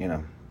because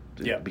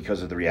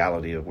because of the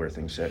reality of where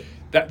things sit.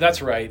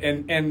 That's right.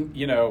 And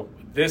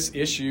this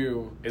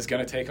issue is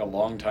going to take a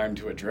long time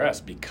to address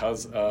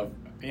because of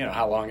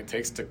how long it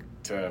takes to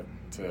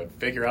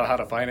figure out how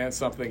to finance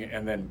something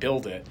and then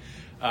build it.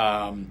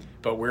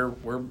 But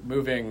we're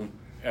moving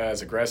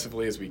as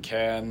aggressively as we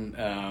can.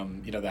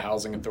 The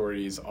housing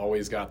authorities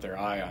always got their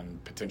eye on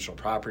potential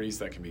properties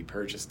that can be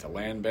purchased to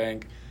land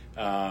bank.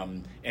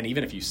 And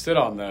even if you sit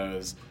on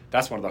those,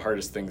 that's one of the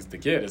hardest things to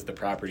get, is the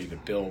property to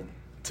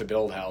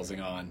build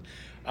housing on.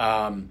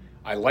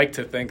 I like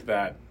to think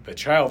that the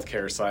child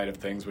care side of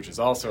things, which is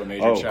also a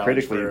major challenge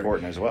critically for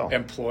important as well,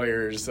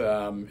 employers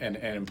and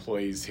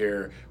employees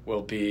here,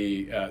 will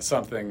be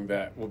something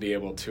that we'll be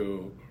able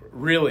to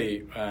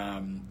really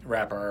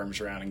wrap our arms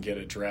around and get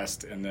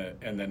addressed in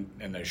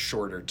the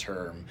shorter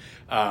term.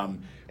 And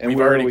we've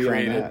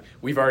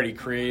already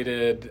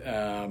created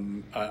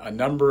a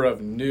number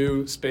of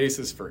new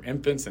spaces for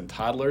infants and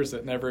toddlers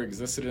that never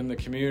existed in the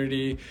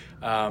community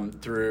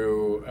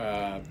through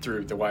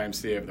the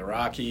YMCA of the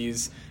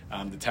Rockies.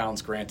 The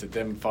town's granted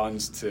them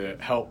funds to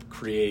help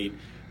create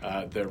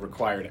the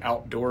required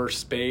outdoor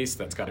space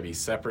that's got to be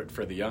separate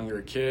for the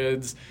younger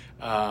kids.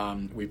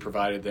 We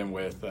provided them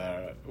with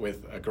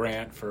a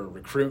grant for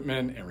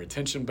recruitment and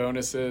retention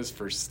bonuses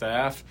for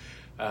staff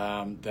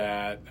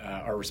that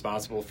are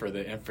responsible for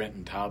the infant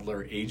and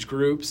toddler age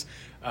groups.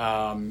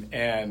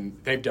 And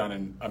they've done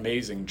an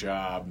amazing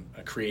job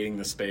creating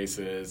the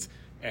spaces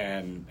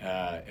and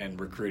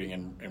recruiting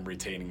and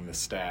retaining the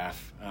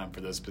staff for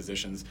those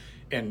positions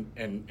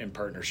in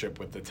partnership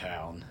with the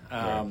town.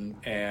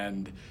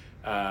 And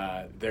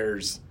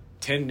there's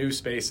 10 new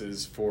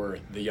spaces for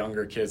the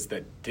younger kids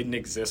that didn't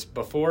exist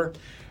before.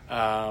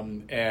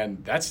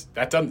 And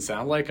that doesn't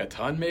sound like a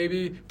ton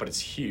maybe, but it's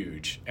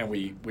huge. And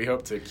we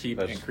hope to keep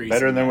increasing.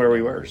 Better than where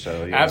we were.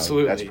 So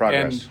absolutely. That's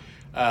progress.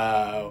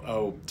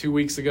 And 2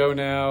 weeks ago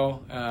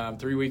now,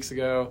 3 weeks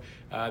ago,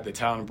 the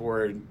town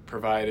board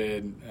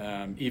provided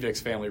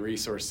EVIC's Family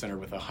Resource Center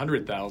with a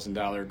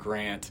 $100,000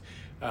 grant.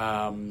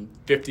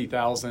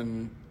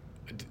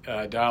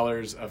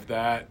 $50,000 of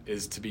that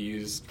is to be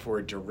used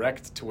for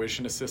direct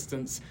tuition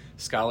assistance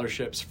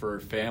scholarships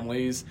for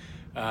families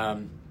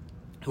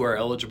who are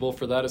eligible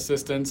for that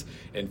assistance,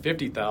 and the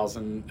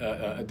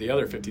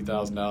other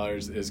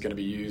 $50,000 is going to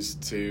be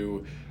used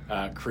to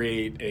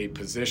create a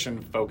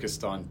position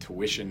focused on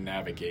tuition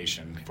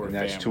navigation for and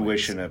that's families.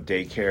 tuition of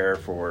daycare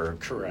for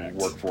Correct.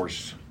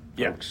 workforce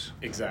Yeah, folks.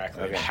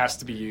 exactly. Okay. It has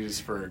to be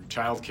used for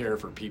childcare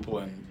for people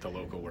in the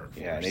local workforce.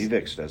 Yeah, and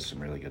AVIX does some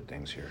really good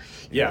things here.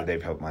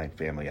 They've helped my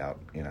family out.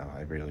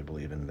 I really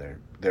believe in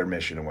their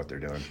mission and what they're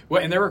doing.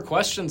 Well, and there were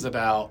questions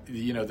about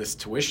this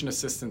tuition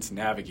assistance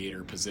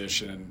navigator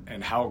position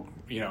and how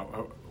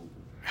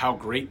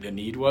great the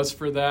need was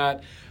for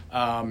that.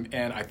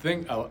 And I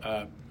think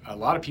a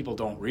lot of people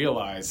don't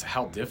realize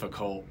how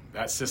difficult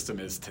that system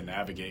is to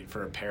navigate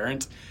for a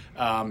parent.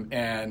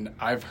 And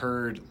I've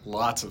heard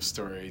lots of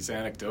stories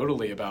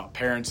anecdotally about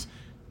parents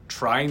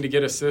trying to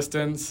get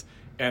assistance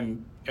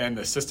and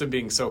the system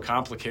being so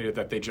complicated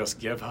that they just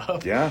give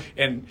up. Yeah.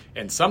 And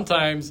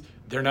sometimes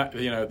they're not,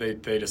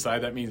 they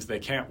decide that means they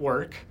can't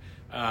work.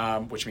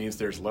 Which means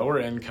there's lower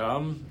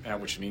income,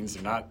 which means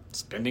they're not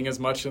spending as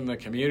much in the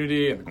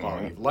community and the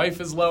quality of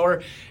life is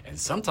lower. And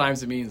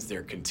sometimes it means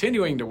they're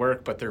continuing to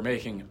work, but they're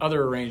making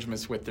other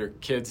arrangements with their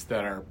kids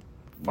that are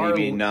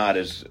maybe not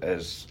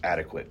as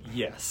adequate.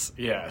 Yes.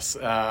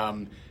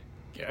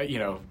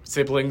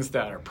 Siblings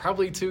that are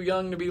probably too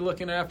young to be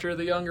looking after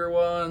the younger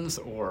ones,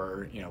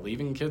 or,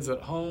 leaving kids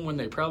at home when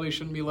they probably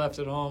shouldn't be left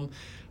at home.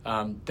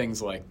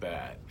 Things like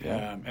that.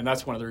 Yeah. And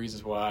that's one of the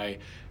reasons why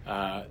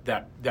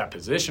that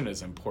position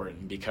is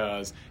important,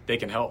 because they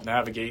can help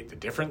navigate the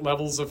different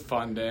levels of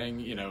funding.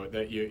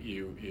 That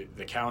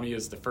the county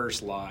is the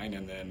first line,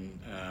 and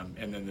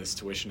then this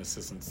tuition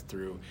assistance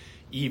through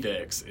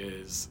EVIX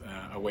is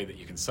a way that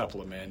you can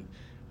supplement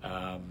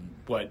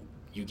what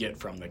you get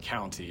from the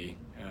county.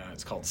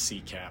 It's called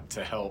CCAP,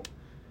 to help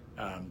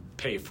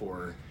pay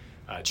for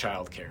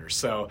childcare.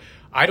 So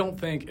I don't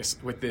think,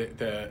 with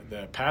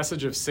the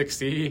passage of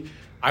 6E,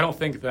 I don't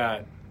think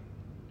that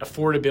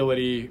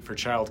affordability for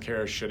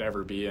childcare should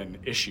ever be an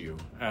issue.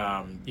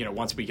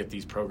 Once we get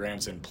these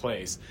programs in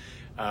place,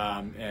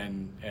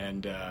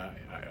 and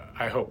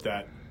I hope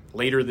that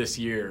later this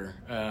year,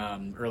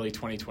 early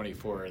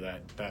 2024,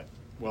 that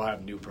we'll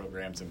have new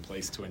programs in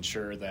place to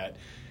ensure that.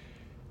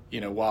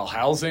 While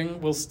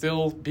housing will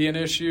still be an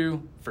issue,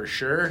 for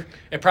sure,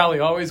 it probably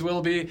always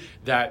will be,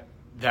 that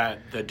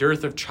the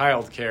dearth of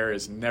childcare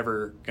is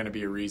never going to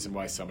be a reason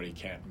why somebody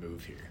can't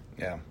move here.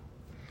 Yeah.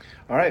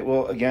 All right.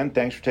 Well, again,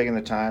 thanks for taking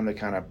the time to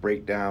kind of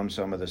break down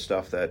some of the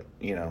stuff that,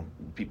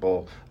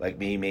 people like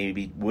me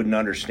maybe wouldn't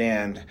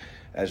understand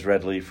as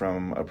readily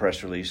from a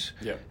press release.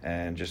 Yeah.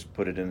 And just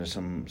put it into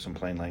some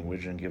plain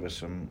language and give us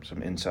some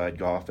inside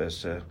golf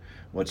as to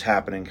what's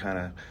happening kind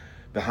of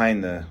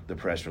behind the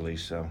press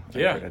release. So I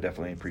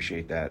definitely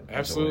appreciate that.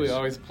 Absolutely.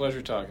 Always a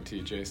pleasure talking to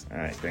you, Jason. All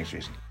right. Thanks,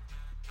 Jason.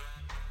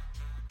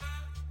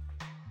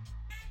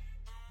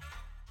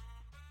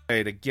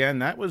 Right, again,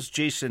 that was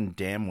Jason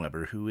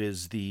Damweber, who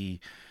is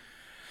the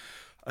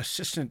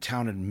assistant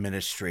town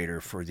administrator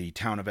for the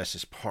town of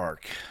Estes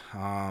Park.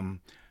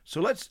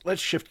 So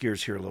let's shift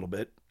gears here a little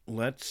bit.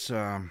 Let's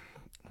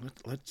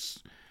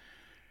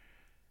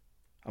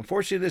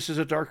unfortunately, this is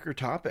a darker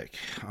topic.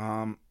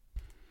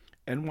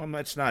 And one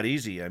that's not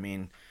easy. I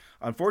mean,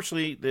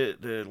 unfortunately,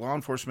 the law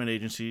enforcement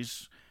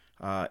agencies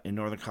in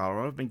Northern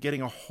Colorado have been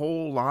getting a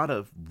whole lot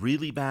of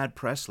really bad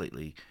press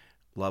lately.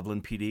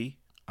 Loveland PD,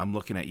 I'm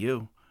looking at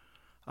you.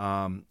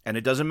 And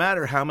it doesn't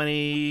matter how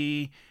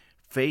many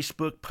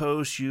Facebook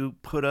posts you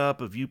put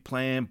up of you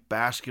playing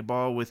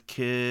basketball with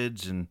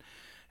kids and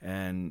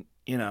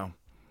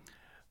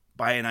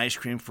buying ice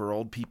cream for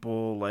old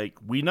people. Like,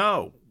 we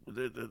know.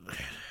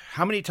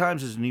 How many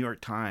times has the New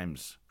York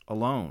Times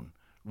alone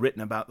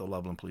written about the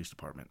Loveland Police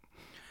Department?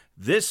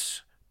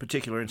 This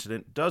particular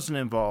incident doesn't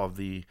involve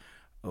the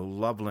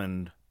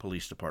Loveland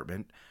Police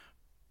Department,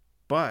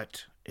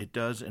 but it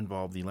does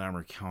involve the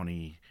Larimer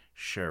County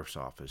Sheriff's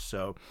Office.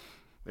 So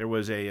there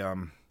was a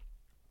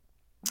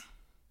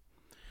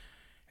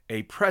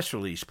press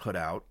release put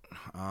out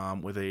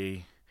with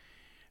a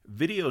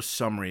video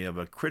summary of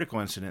a critical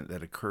incident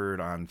that occurred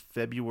on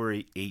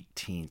February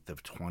 18th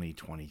of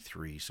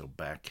 2023. So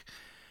back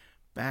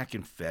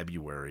in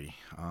February.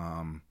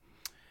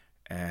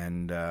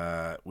 And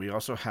we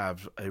also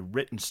have a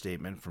written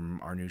statement from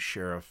our new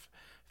sheriff,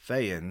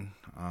 Fayen,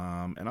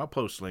 and I'll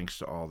post links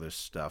to all this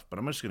stuff, but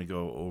I'm just going to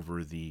go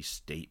over the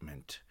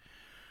statement.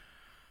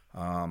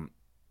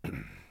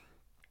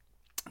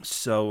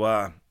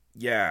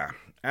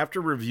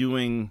 After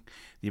reviewing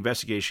the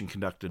investigation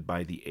conducted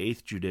by the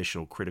 8th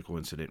Judicial Critical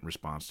Incident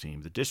Response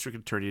Team, the district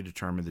attorney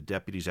determined the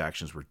deputy's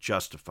actions were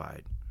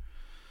justified.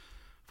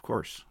 Of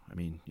course. I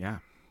mean, yeah.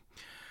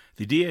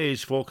 The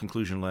DA's full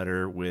conclusion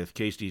letter with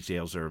case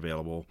details are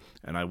available,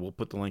 and I will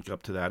put the link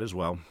up to that as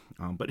well.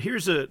 But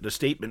here's the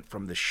statement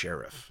from the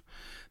sheriff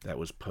that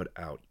was put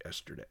out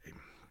yesterday.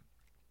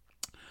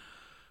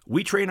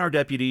 We train our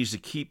deputies to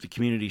keep the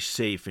community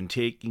safe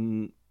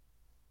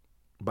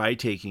by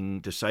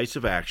taking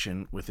decisive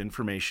action with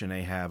information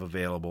they have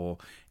available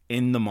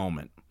in the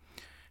moment.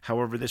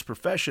 However, this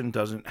profession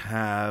doesn't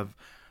have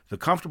the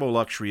comfortable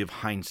luxury of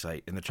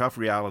hindsight, and the tough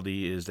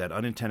reality is that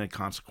unintended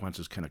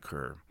consequences can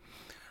occur.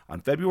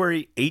 On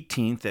February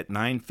 18th at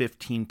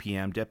 9:15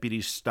 p.m.,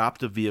 deputies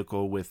stopped a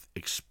vehicle with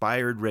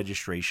expired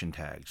registration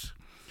tags.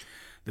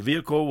 The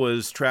vehicle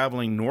was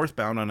traveling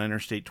northbound on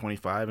Interstate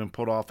 25 and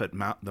pulled off at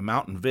the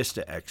Mountain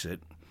Vista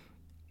exit,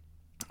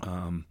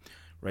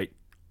 right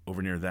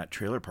over near that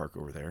trailer park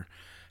over there.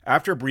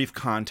 After a brief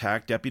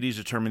contact, deputies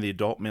determined the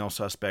adult male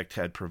suspect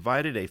had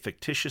provided a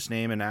fictitious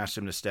name and asked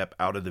him to step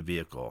out of the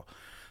vehicle.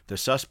 The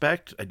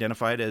suspect,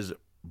 identified as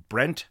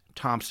Brent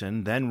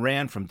Thompson, then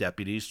ran from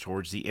deputies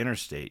towards the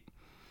interstate.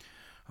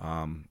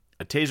 A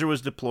taser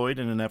was deployed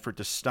in an effort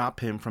to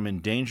stop him from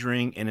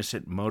endangering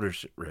innocent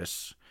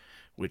motorists,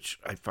 which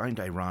I find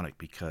ironic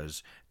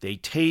because they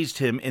tased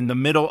him in the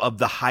middle of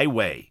the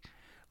highway,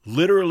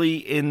 literally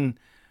in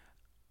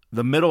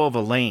the middle of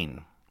a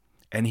lane.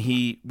 And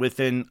he,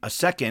 within a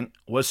second,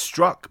 was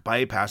struck by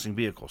a passing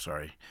vehicle.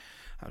 Sorry,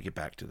 I'll get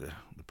back to the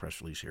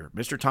press release here.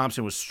 Mr.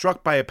 Thompson was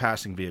struck by a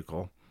passing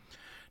vehicle.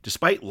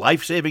 Despite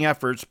life-saving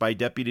efforts by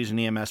deputies and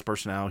EMS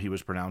personnel, he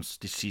was pronounced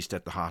deceased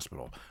at the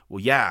hospital. Well,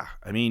 yeah,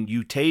 I mean,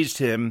 you tased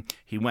him.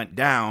 He went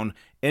down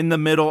in the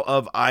middle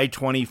of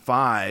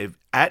I-25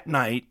 at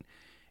night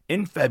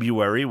in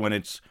February when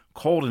it's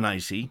cold and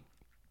icy.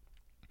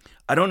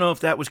 I don't know if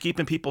that was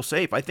keeping people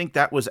safe. I think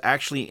that was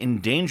actually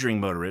endangering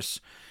motorists.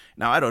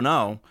 Now, I don't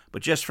know,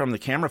 but just from the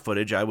camera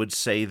footage, I would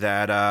say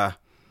that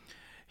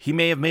he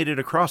may have made it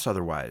across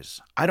otherwise.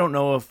 I don't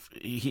know if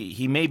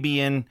he may be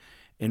in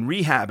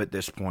rehab at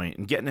this point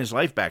and getting his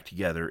life back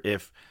together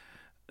if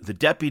the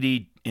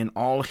deputy, in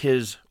all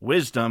his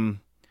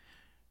wisdom,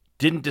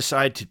 didn't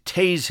decide to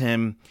tase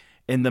him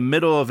in the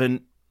middle of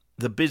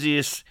the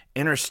busiest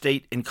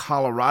interstate in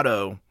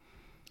Colorado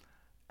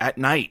at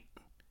night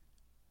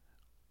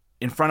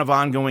in front of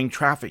oncoming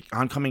traffic.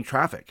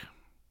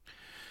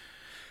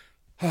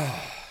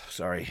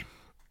 Sorry.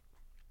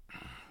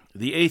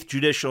 The 8th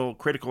Judicial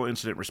Critical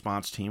Incident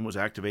Response Team was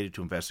activated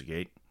to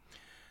investigate.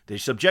 They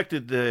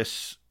subjected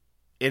this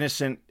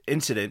innocent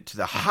incident to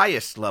the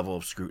highest level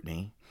of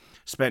scrutiny,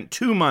 spent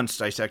 2 months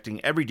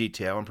dissecting every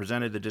detail, and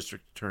presented the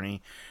district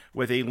attorney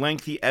with a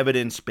lengthy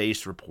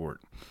evidence-based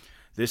report.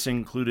 This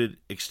included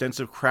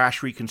extensive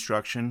crash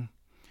reconstruction,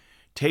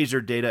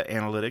 taser data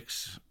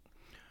analytics,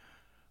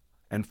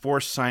 and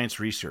force science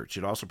research.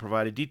 It also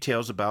provided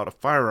details about a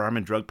firearm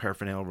and drug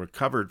paraphernalia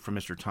recovered from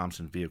Mr.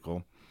 Thompson's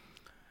vehicle,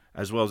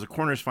 as well as a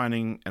coroner's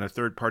finding and a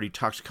third-party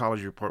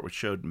toxicology report which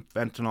showed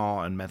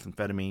fentanyl and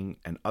methamphetamine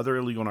and other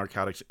illegal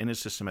narcotics in his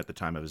system at the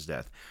time of his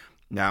death.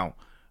 Now,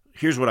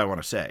 here's what I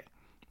want to say,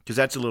 because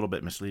that's a little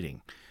bit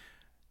misleading.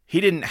 He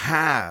didn't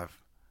have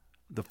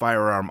the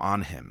firearm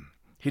on him.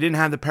 He didn't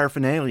have the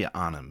paraphernalia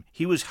on him.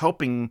 He was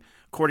helping,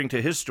 according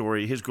to his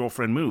story, his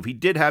girlfriend move. He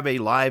did have a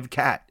live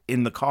cat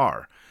in the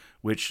car,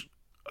 which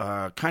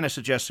kind of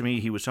suggests to me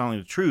he was telling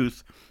the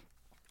truth.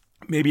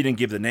 Maybe he didn't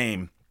give the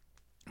name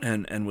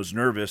and was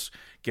nervous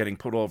getting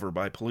pulled over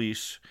by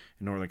police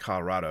in northern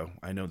Colorado.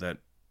 I know that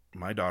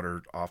my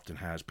daughter often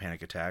has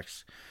panic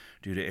attacks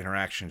due to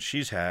interactions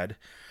she's had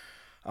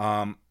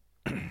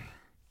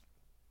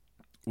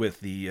with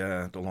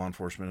the law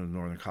enforcement of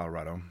northern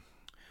Colorado.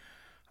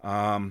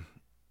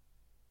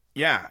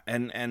 Yeah,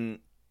 and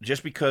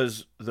just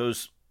because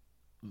those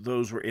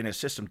were in his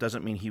system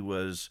doesn't mean he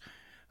was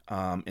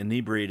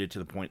inebriated to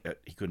the point that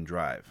he couldn't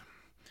drive.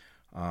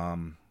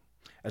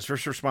 As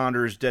first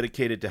responders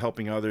dedicated to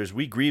helping others,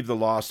 we grieve the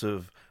loss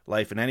of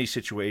life in any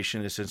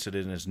situation. This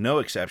incident is no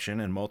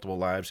exception, and multiple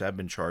lives have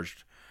been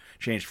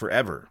changed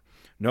forever.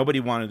 Nobody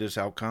wanted this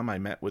outcome. I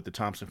met with the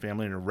Thompson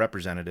family and their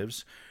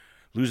representatives.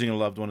 Losing a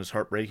loved one is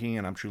heartbreaking,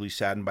 and I'm truly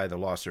saddened by the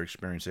loss they're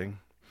experiencing.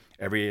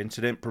 Every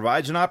incident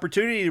provides an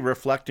opportunity to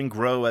reflect and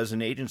grow as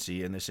an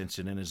agency, and this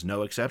incident is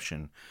no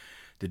exception.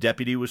 The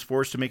deputy was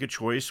forced to make a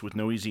choice with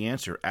no easy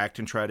answer: act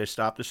and try to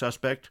stop the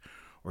suspect,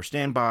 or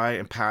stand by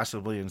and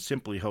passively and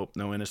simply hope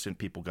no innocent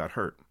people got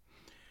hurt.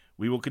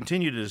 We will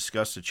continue to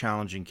discuss the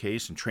challenging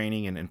case and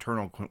training and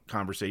internal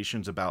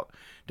conversations about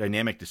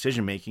dynamic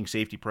decision-making,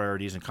 safety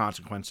priorities, and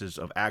consequences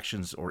of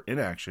actions or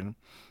inaction,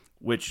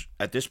 which,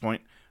 at this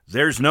point,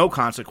 there's no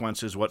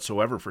consequences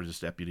whatsoever for this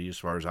deputy as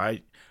far as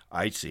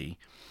I see.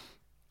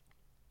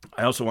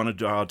 I also want to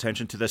draw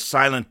attention to the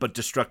silent but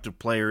destructive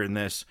player in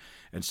this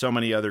and so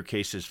many other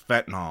cases,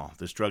 fentanyl.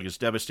 This drug is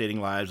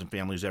devastating lives and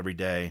families every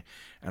day,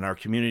 and our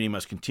community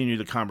must continue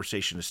the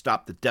conversation to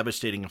stop the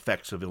devastating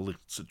effects of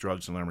illicit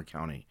drugs in Larimer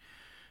County.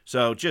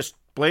 So just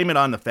blame it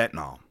on the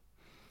fentanyl,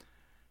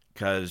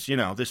 because,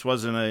 this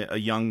wasn't a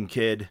young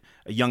kid,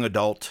 a young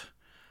adult.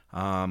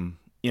 How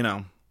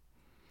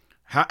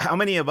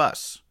many of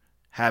us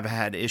have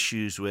had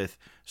issues with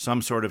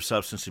some sort of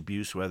substance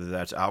abuse, whether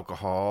that's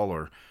alcohol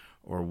or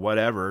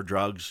whatever,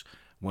 drugs,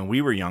 when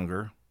we were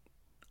younger?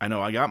 I know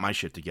I got my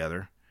shit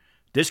together.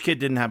 This kid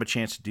didn't have a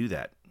chance to do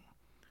that.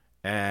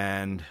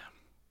 And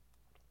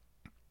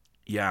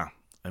yeah,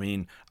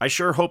 I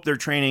sure hope they're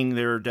training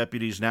their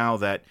deputies now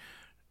that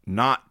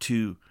not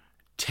to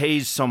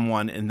tase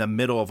someone in the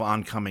middle of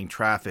oncoming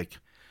traffic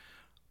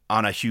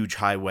on a huge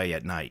highway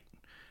at night.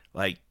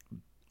 Like,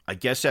 I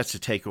guess that's the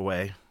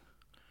takeaway.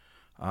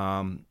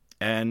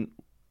 And,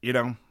 you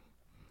know,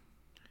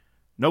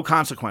 no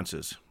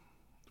consequences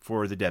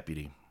for the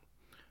deputy.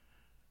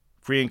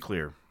 Free and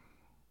clear.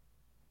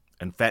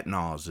 And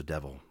fentanyl is the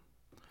devil.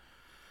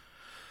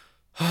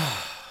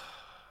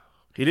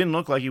 He didn't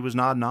look like he was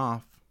nodding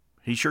off.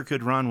 He sure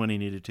could run when he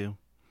needed to.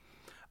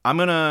 I'm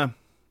gonna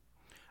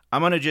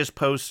just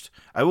post.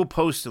 I will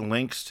post the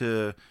links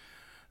to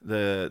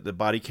the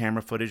body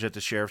camera footage that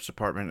the sheriff's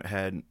department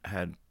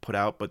had put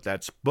out, but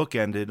that's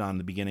bookended on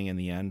the beginning and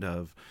the end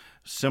of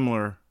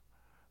similar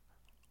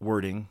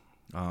wording,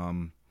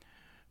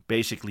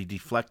 basically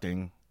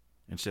deflecting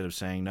instead of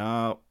saying,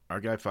 "No, our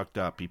guy fucked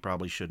up. He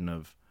probably shouldn't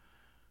have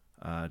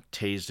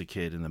tased a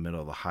kid in the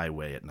middle of the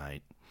highway at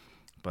night."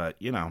 But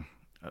you know,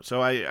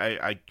 so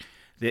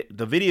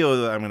the video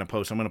that I'm going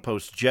to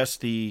post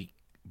just the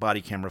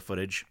body camera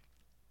footage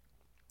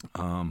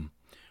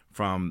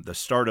from the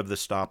start of the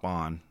stop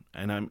on.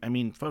 And I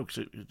mean, folks,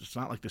 it's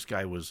not like this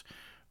guy was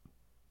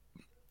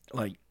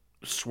like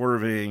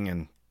swerving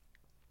and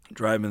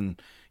driving,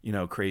 you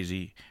know,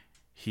 crazy.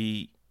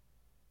 He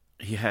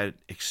had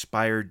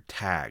expired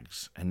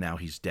tags, and now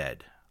he's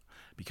dead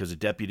because a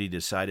deputy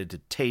decided to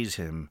tase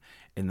him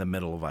in the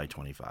middle of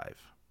I-25.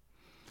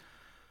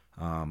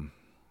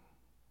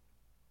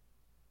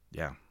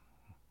 Yeah.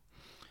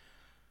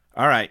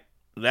 All right.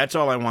 That's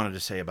all I wanted to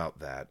say about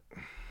that.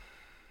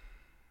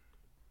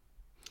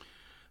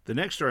 The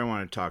next story I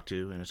want to talk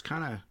to, and it's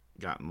kind of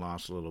gotten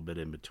lost a little bit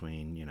in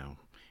between, you know,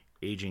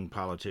 aging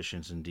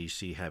politicians in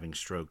D.C. having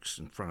strokes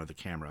in front of the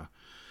camera,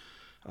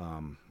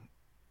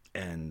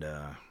 and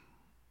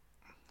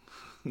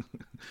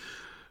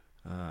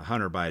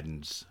Hunter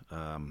Biden's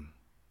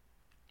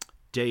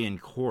day in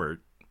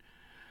court.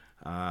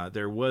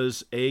 There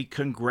was a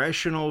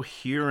congressional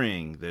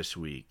hearing this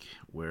week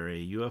where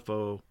a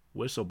UFO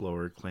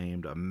whistleblower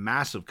claimed a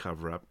massive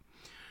cover-up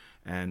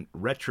and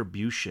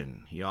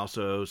retribution. He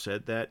also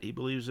said that he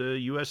believes the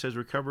U.S. has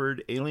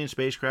recovered alien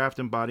spacecraft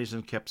and bodies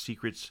and kept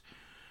secrets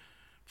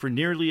for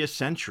nearly a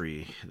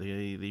century.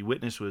 The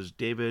witness was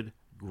David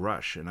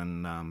Grush,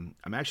 and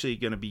I'm actually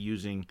going to be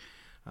using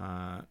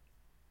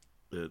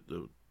the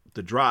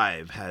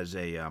Drive has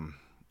a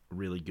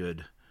really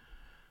good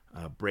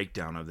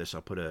breakdown of this.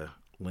 I'll put a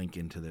link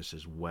into this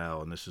as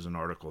well, and this is an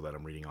article that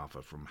I'm reading off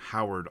of from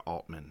Howard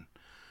Altman.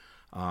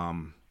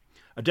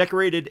 A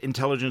decorated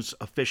intelligence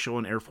official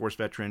and Air Force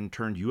veteran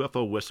turned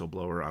UFO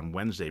whistleblower on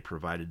Wednesday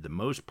provided the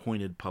most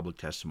pointed public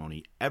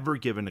testimony ever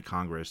given to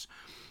Congress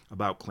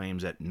about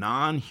claims that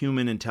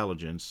non-human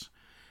intelligence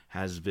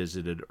has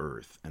visited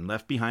Earth and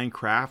left behind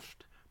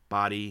craft,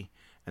 body,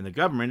 and the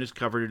government has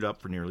covered it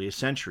up for nearly a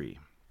century.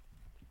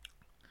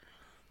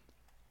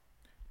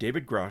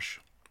 David Grush,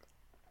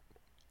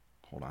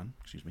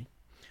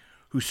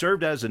 who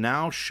served as the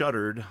now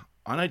shuttered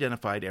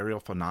Unidentified Aerial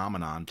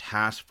Phenomenon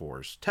Task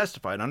Force,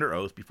 testified under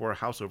oath before a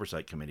House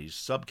Oversight Committee's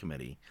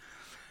subcommittee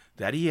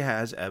that he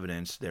has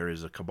evidence there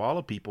is a cabal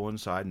of people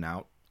inside and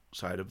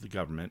outside of the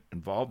government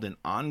involved in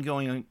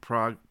ongoing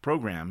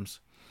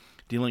programs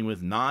dealing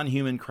with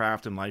non-human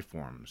craft and life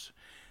forms.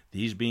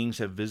 These beings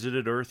have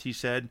visited Earth, he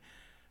said,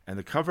 and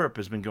the cover-up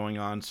has been going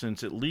on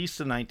since at least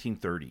the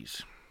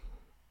 1930s.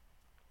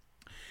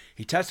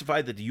 He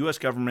testified that the U.S.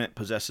 government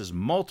possesses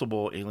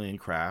multiple alien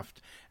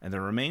craft and the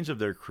remains of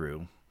their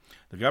crew.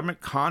 The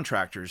government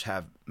contractors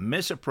have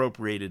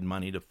misappropriated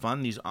money to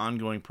fund these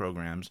ongoing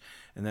programs,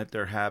 and that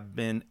there have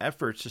been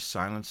efforts to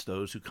silence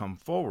those who come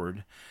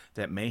forward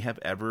that may have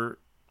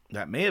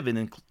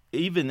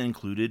even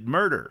included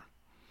murder.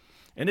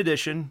 In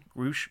addition,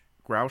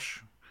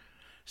 Grush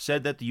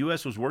said that the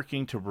U.S. was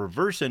working to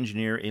reverse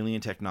engineer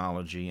alien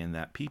technology and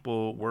that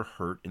people were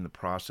hurt in the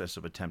process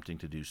of attempting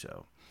to do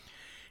so.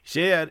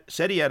 He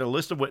said he had a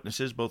list of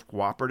witnesses, both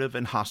cooperative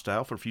and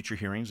hostile, for future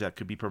hearings that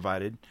could be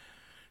provide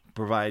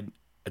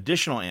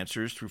additional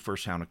answers through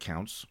first-hand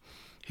accounts.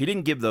 He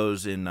didn't give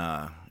those in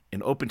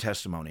open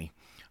testimony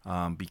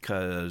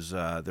because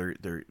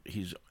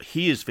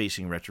he is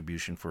facing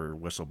retribution for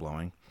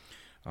whistleblowing,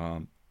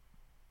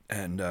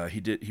 and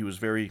he was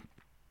very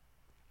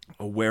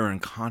aware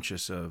and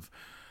conscious of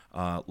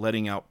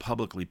letting out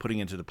publicly, putting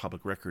into the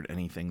public record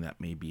anything that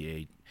may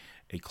be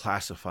a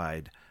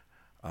classified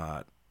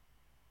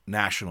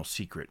national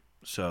secret.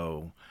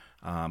 So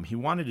he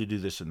wanted to do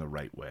this in the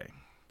right way.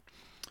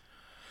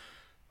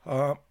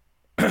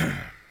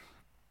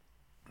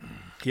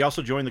 He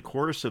also joined the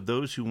chorus of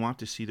those who want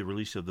to see the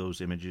release of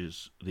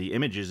the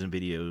images and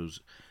videos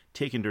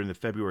taken during the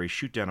February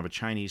shoot-down of a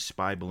Chinese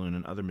spy balloon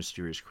and other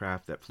mysterious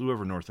craft that flew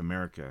over North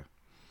America.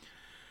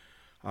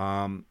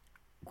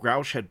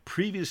 Grouch had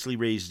previously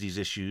raised these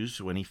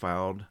issues when he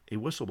filed a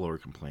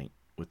whistleblower complaint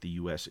with the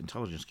U.S.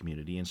 intelligence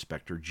community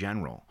Inspector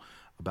General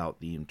about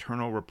the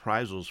internal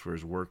reprisals for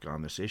his work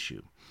on this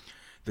issue.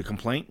 The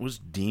complaint was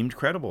deemed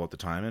credible at the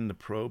time, and the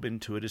probe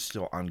into it is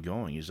still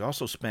ongoing. He's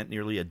also spent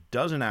nearly a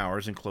dozen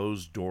hours in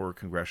closed-door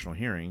congressional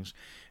hearings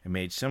and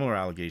made similar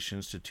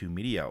allegations to two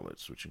media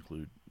outlets, which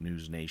include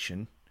News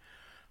Nation.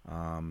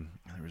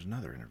 There was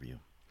another interview.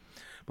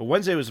 But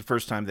Wednesday was the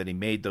first time that he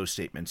made those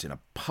statements in a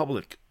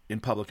public in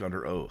public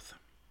under oath.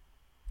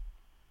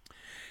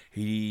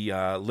 He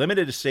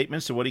limited his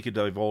statements to what he could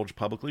divulge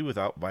publicly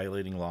without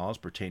violating laws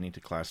pertaining to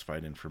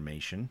classified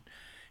information.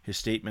 His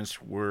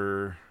statements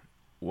were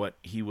what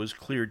he was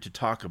cleared to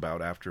talk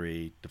about after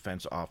a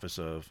Defense Office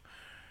of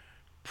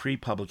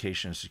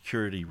Pre-Publication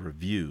Security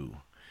review,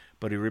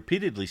 but he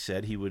repeatedly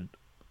said he would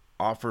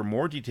offer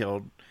more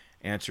detailed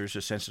answers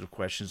to sensitive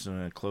questions in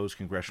a closed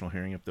congressional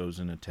hearing if those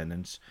in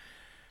attendance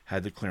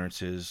had the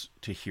clearances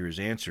to hear his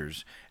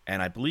answers.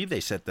 And I believe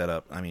they set that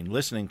up. I mean,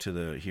 listening to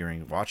the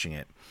hearing, watching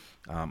it,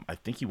 I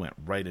think he went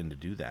right in to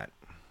do that.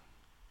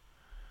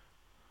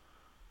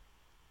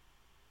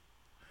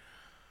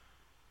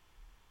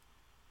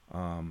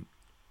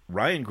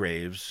 Ryan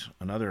Graves,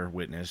 another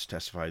witness,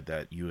 testified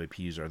that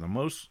UAPs are the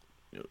most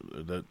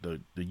the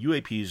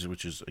UAPs,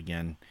 which is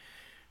again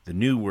the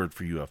new word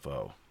for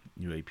UFO.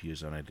 UAP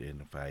is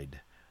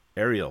unidentified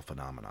aerial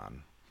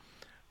phenomenon.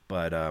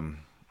 But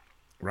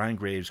Ryan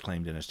Graves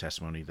claimed in his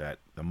testimony that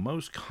the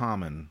most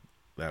common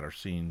that are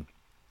seen,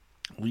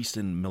 at least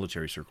in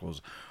military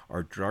circles,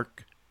 are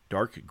dark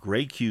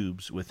gray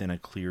cubes within a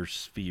clear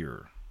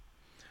sphere.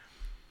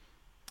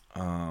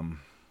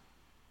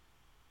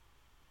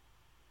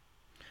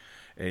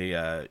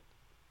 A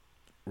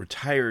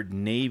retired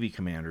Navy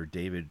commander,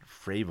 David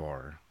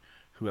Fravor,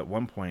 who at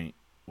one point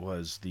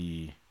was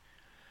the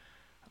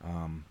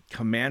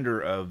commander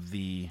of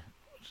the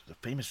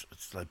famous,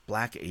 it's like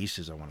Black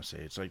Aces, I want to say.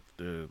 It's like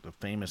the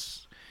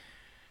famous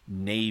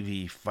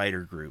Navy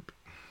fighter group.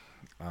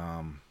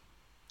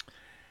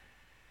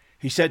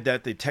 He said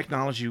that the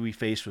technology we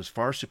faced was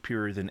far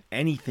superior than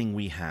anything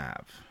we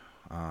have,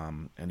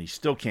 and he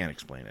still can't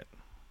explain it.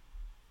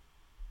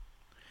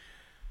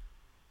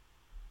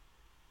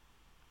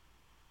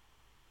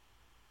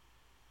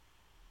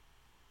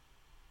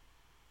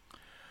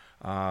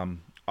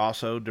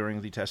 Also,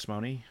 during the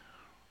testimony,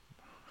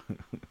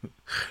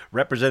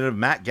 Representative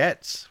Matt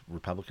Gaetz,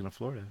 Republican of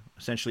Florida,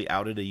 essentially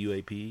outed a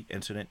UAP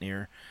incident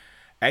near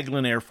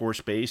Eglin Air Force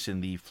Base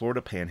in the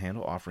Florida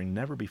Panhandle, offering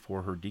never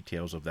before heard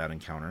details of that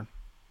encounter.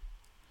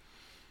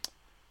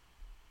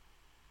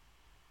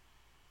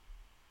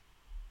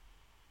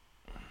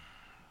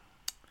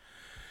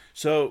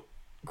 So,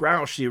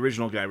 Grouch, the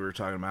original guy we were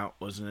talking about,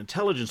 was an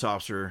intelligence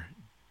officer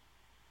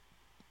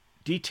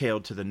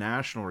detailed to the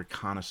National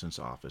Reconnaissance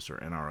Office, or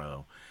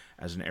NRO,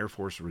 as an Air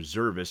Force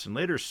reservist, and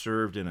later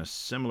served in a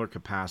similar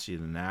capacity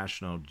in the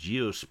National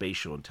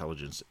Geospatial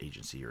Intelligence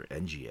Agency, or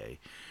NGA,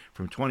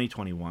 from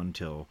 2021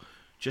 till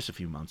just a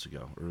few months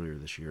ago, earlier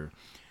this year.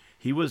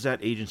 He was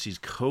that agency's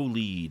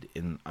co-lead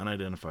in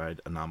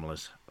unidentified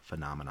anomalous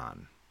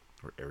phenomenon,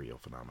 or aerial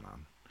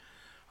phenomenon.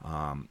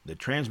 The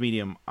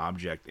transmedium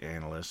object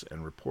analyst,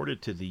 and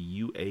reported to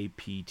the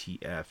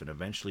UAPTF and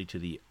eventually to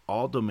the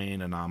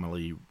All-Domain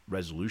Anomaly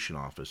Resolution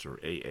Office, or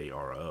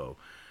AARO,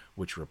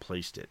 which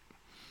replaced it.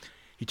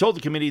 He told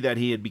the committee that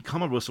he had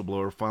become a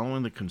whistleblower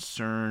following the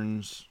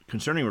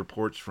concerning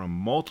reports from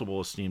multiple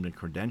esteemed and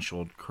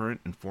credentialed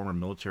current and former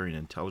military and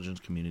intelligence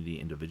community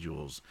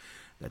individuals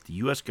that the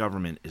U.S.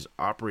 government is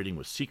operating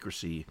with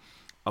secrecy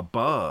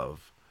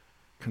above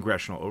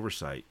congressional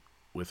oversight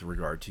with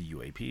regard to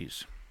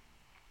UAPs.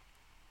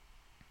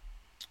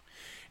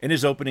 In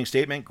his opening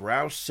statement,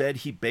 Grouse said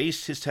he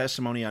based his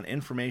testimony on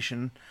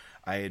information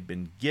I had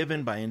been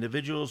given by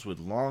individuals with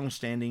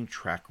long-standing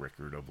track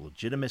record of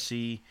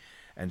legitimacy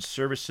and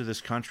service to this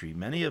country,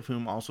 many of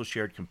whom also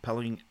shared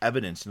compelling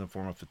evidence in the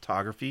form of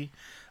photography,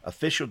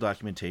 official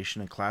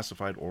documentation, and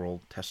classified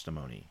oral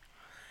testimony.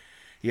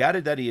 He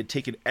added that he had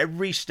taken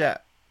every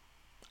step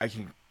I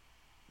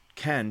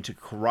can to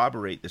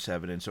corroborate this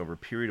evidence over a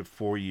period of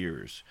 4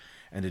 years,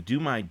 and to do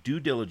my due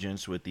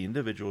diligence with the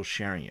individuals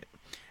sharing it.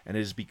 And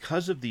it is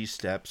because of these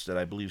steps that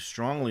I believe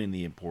strongly in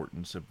the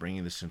importance of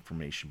bringing this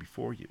information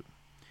before you.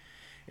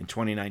 In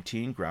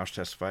 2019, Grouch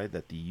testified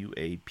that the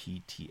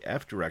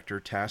UAPTF director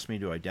tasked me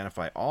to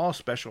identify all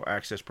special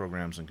access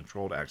programs and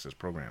controlled access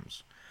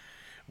programs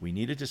we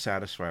needed to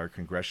satisfy our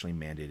congressionally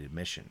mandated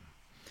mission.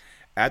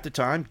 At the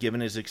time,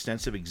 given his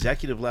extensive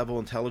executive-level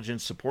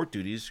intelligence support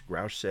duties,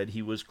 Grouch said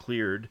he was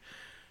cleared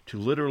to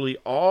literally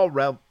all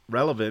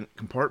relevant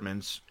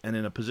compartments and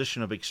in a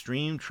position of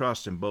extreme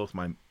trust in both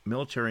my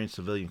military and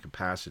civilian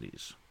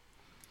capacities.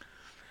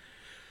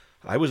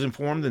 I was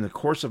informed in the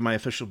course of my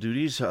official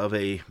duties of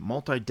a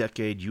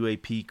multi-decade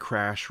UAP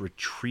crash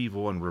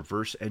retrieval and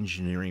reverse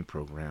engineering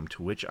program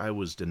to which I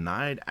was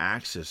denied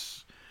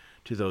access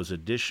to those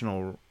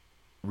additional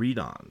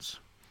read-ons,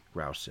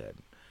 Grouch said.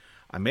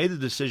 I made the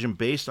decision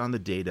based on the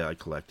data I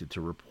collected to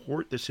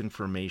report this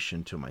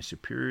information to my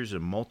superiors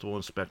and multiple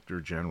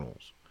inspector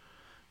generals,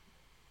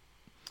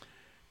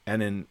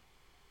 and in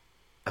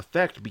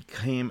effect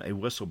became a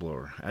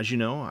whistleblower. As you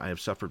know, I have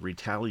suffered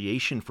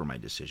retaliation for my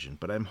decision,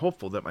 but I'm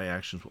hopeful that my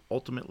actions will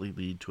ultimately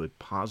lead to a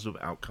positive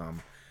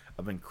outcome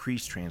of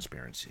increased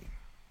transparency.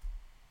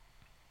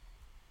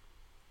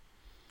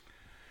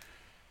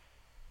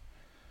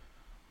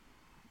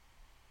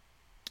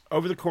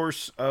 Over the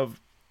course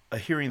of a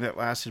hearing that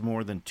lasted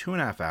more than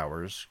 2.5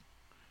 hours,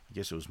 I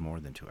guess it was more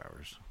than 2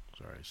 hours.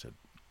 Sorry, I said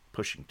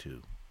pushing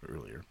 2.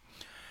 earlier.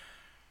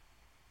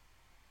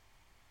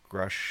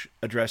 Grush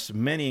addressed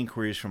many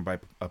inquiries from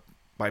a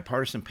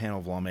bipartisan panel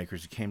of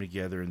lawmakers who came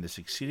together in this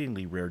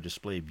exceedingly rare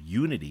display of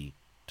unity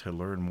to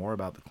learn more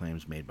about the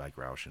claims made by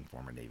Grouch and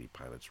former Navy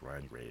pilots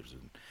Ryan Graves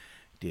and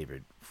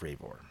David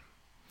Fravor,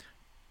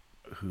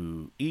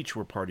 who each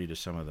were party to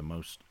some of the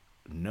most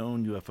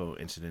known UFO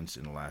incidents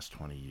in the last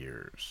 20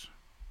 years.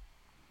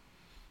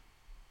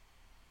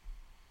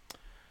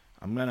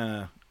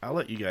 I'll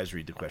let you guys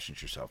read the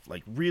questions yourself.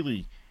 Like,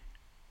 really,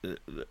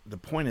 the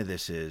point of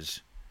this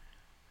is,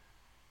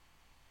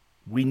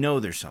 we know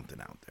there's something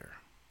out there.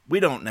 We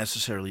don't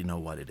necessarily know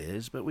what it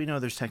is, but we know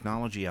there's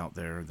technology out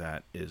there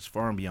that is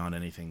far and beyond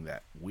anything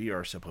that we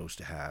are supposed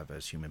to have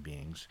as human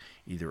beings,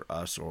 either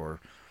us or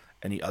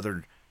any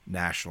other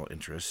national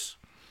interests.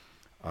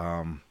 We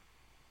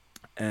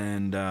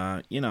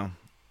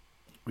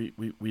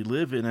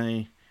live in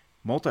a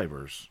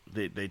multiverse.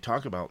 They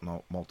talk about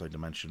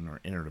multidimensional or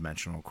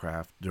interdimensional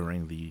craft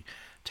during the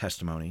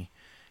testimony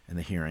and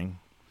the hearing.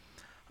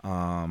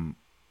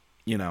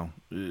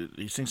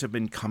 These things have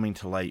been coming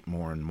to light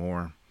more and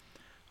more.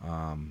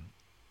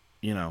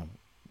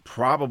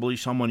 Probably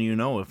someone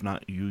if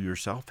not you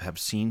yourself, have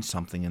seen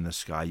something in the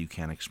sky you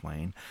can't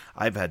explain.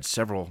 I've had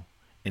several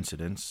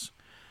incidents.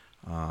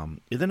 And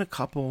then a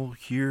couple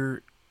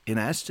here in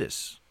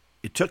Estes.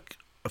 It took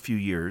a few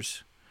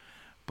years,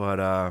 but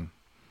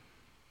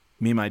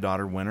me and my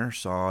daughter Winter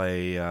saw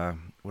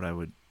what I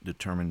would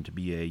determine to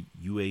be a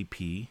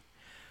UAP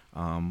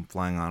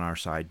flying on our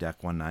side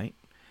deck one night,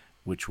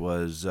 which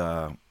was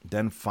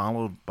then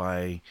followed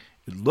by,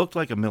 it looked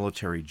like a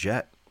military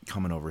jet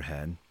coming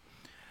overhead,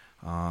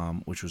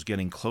 which was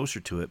getting closer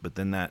to it, but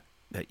then that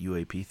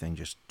UAP thing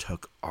just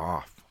took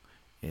off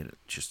at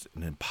just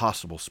an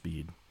impossible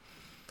speed.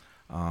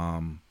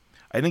 I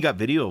even got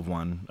video of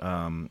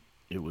one.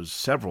 It was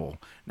several.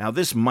 Now,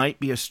 this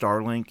might be a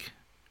Starlink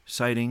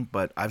sighting,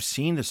 but I've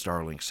seen the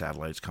Starlink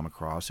satellites come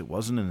across. It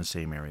wasn't in the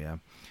same area.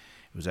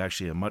 It was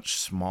actually a much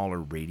smaller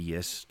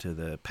radius to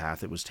the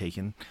path it was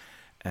taken.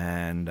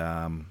 And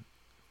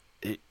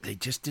they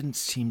just didn't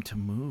seem to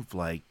move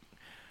like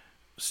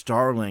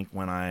Starlink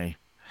when I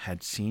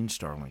had seen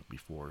Starlink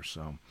before.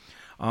 So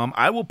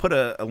I will put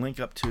a link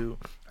up to,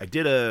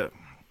 it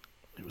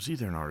was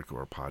either an article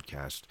or a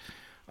podcast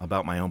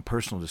about my own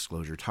personal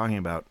disclosure, talking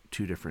about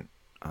two different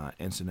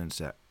incidents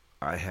that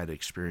I had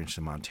experienced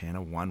in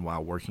Montana. One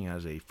while working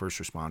as a first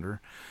responder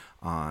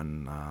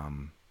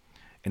on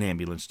an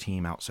ambulance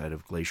team outside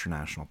of Glacier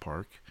National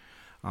Park,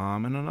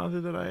 and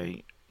another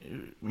that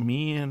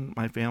me and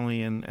my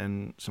family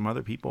and some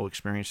other people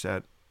experienced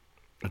at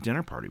a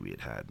dinner party we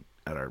had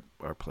at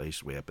our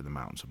place way up in the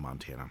mountains of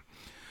Montana.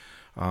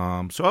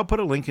 So I'll put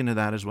a link into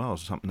that as well.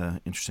 It's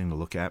something interesting to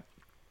look at.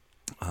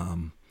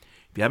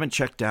 If you haven't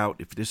checked out,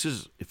 if this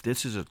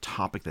is a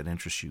topic that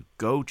interests you,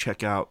 go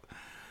check out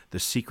The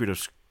Secret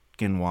of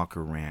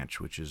Skinwalker Ranch,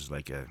 which is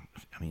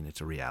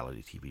it's a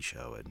reality TV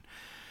show.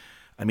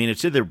 And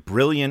it's either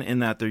brilliant in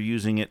that they're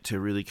using it to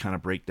really kind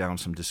of break down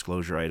some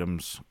disclosure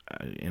items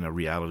in a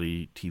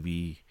reality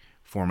TV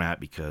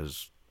format,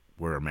 because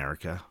we're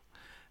America,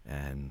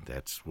 and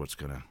that's what's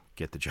going to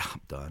get the job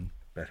done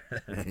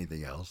better than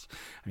anything else.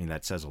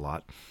 That says a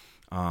lot.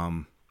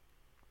 But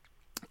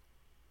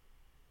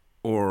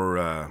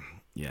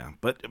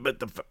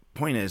the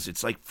point is,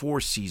 it's like 4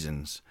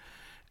 seasons,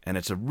 and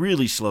it's a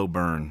really slow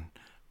burn.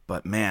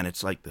 But man,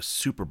 it's like the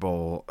Super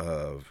Bowl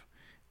of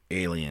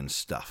alien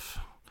stuff.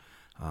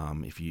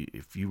 If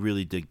you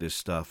really dig this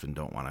stuff and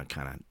don't want to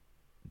kind of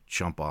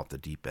jump off the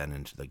deep end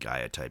into the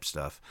Gaia type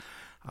stuff,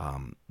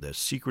 The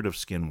Secret of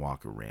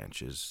Skinwalker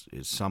Ranch is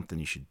something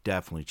you should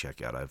definitely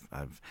check out.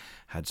 I've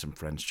had some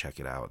friends check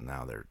it out, and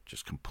now they're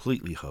just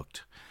completely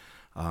hooked.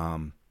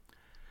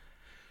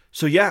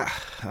 So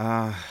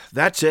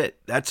that's it.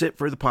 That's it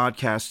for the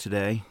podcast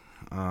today.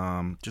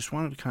 Just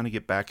wanted to kind of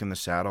get back in the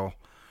saddle.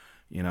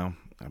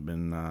 I've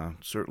been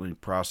certainly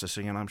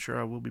processing, and I'm sure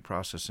I will be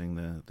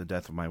processing the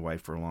death of my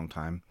wife for a long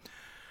time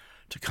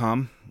to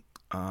come.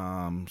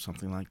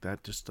 Something like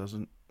that just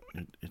doesn't,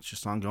 it's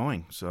just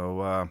ongoing.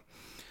 So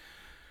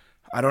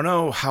I don't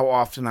know how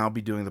often I'll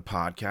be doing the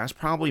podcast.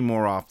 Probably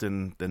more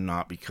often than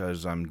not,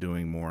 because I'm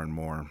doing more and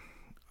more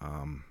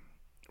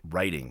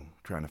writing,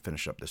 trying to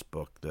finish up this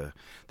book. The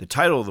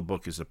title of the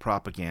book is The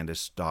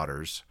Propagandist's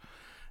Daughters,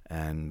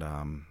 and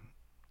I'm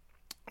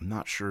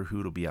not sure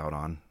who it'll be out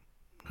on.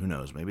 Who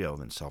knows? Maybe I'll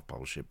then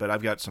self-publish it. But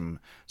I've got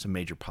some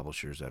major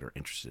publishers that are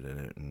interested in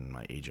it, and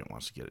my agent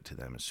wants to get it to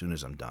them as soon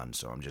as I'm done.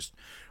 So I'm just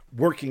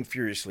working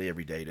furiously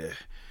every day to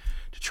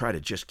try to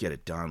just get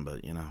it done. But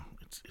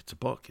it's a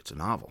book, it's a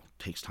novel,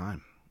 it takes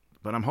time.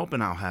 But I'm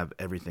hoping I'll have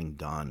everything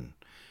done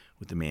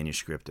with the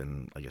manuscript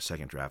and like a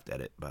second draft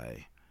edit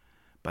by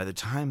the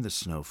time the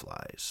snow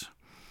flies,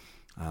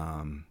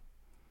 and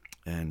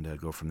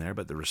go from there.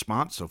 But the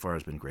response so far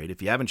has been great.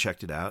 If you haven't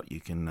checked it out, you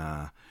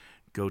can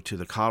go to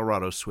the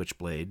Colorado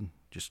Switchblade.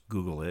 Just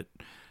Google it,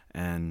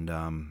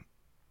 and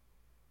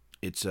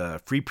it's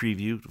a free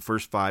preview. The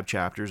first 5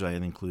 chapters I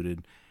have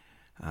included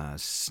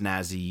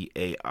snazzy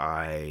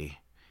AI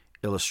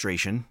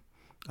illustration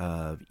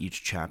of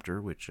each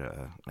chapter, which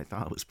I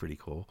thought was pretty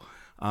cool.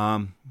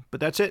 But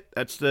that's it.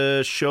 That's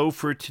the show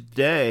for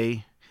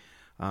today.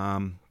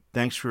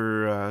 Thanks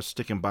for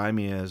sticking by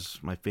me as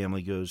my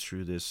family goes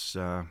through this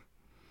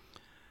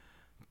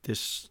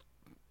this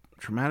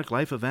traumatic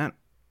life event.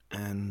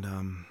 And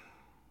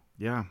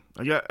yeah,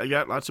 I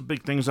got lots of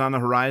big things on the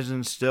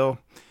horizon still.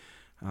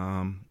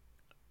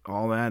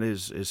 All that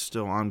is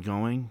still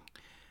ongoing,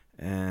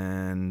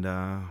 and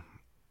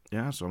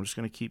yeah, so I'm just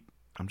gonna keep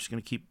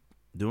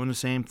doing the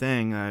same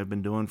thing I've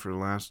been doing for the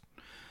last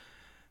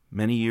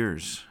many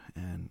years,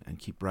 and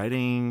keep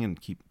writing and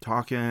keep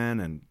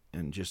talking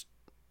and just,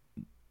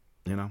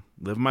 you know,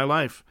 live my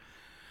life.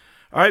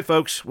 All right,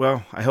 folks.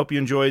 Well, I hope you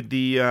enjoyed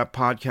the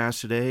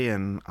podcast today,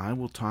 and I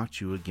will talk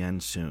to you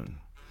again soon.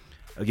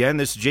 Again,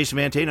 this is Jason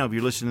Mantano. If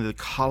you're listening to the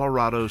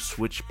Colorado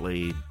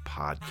Switchblade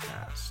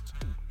podcast,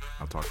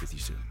 I'll talk with you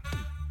soon.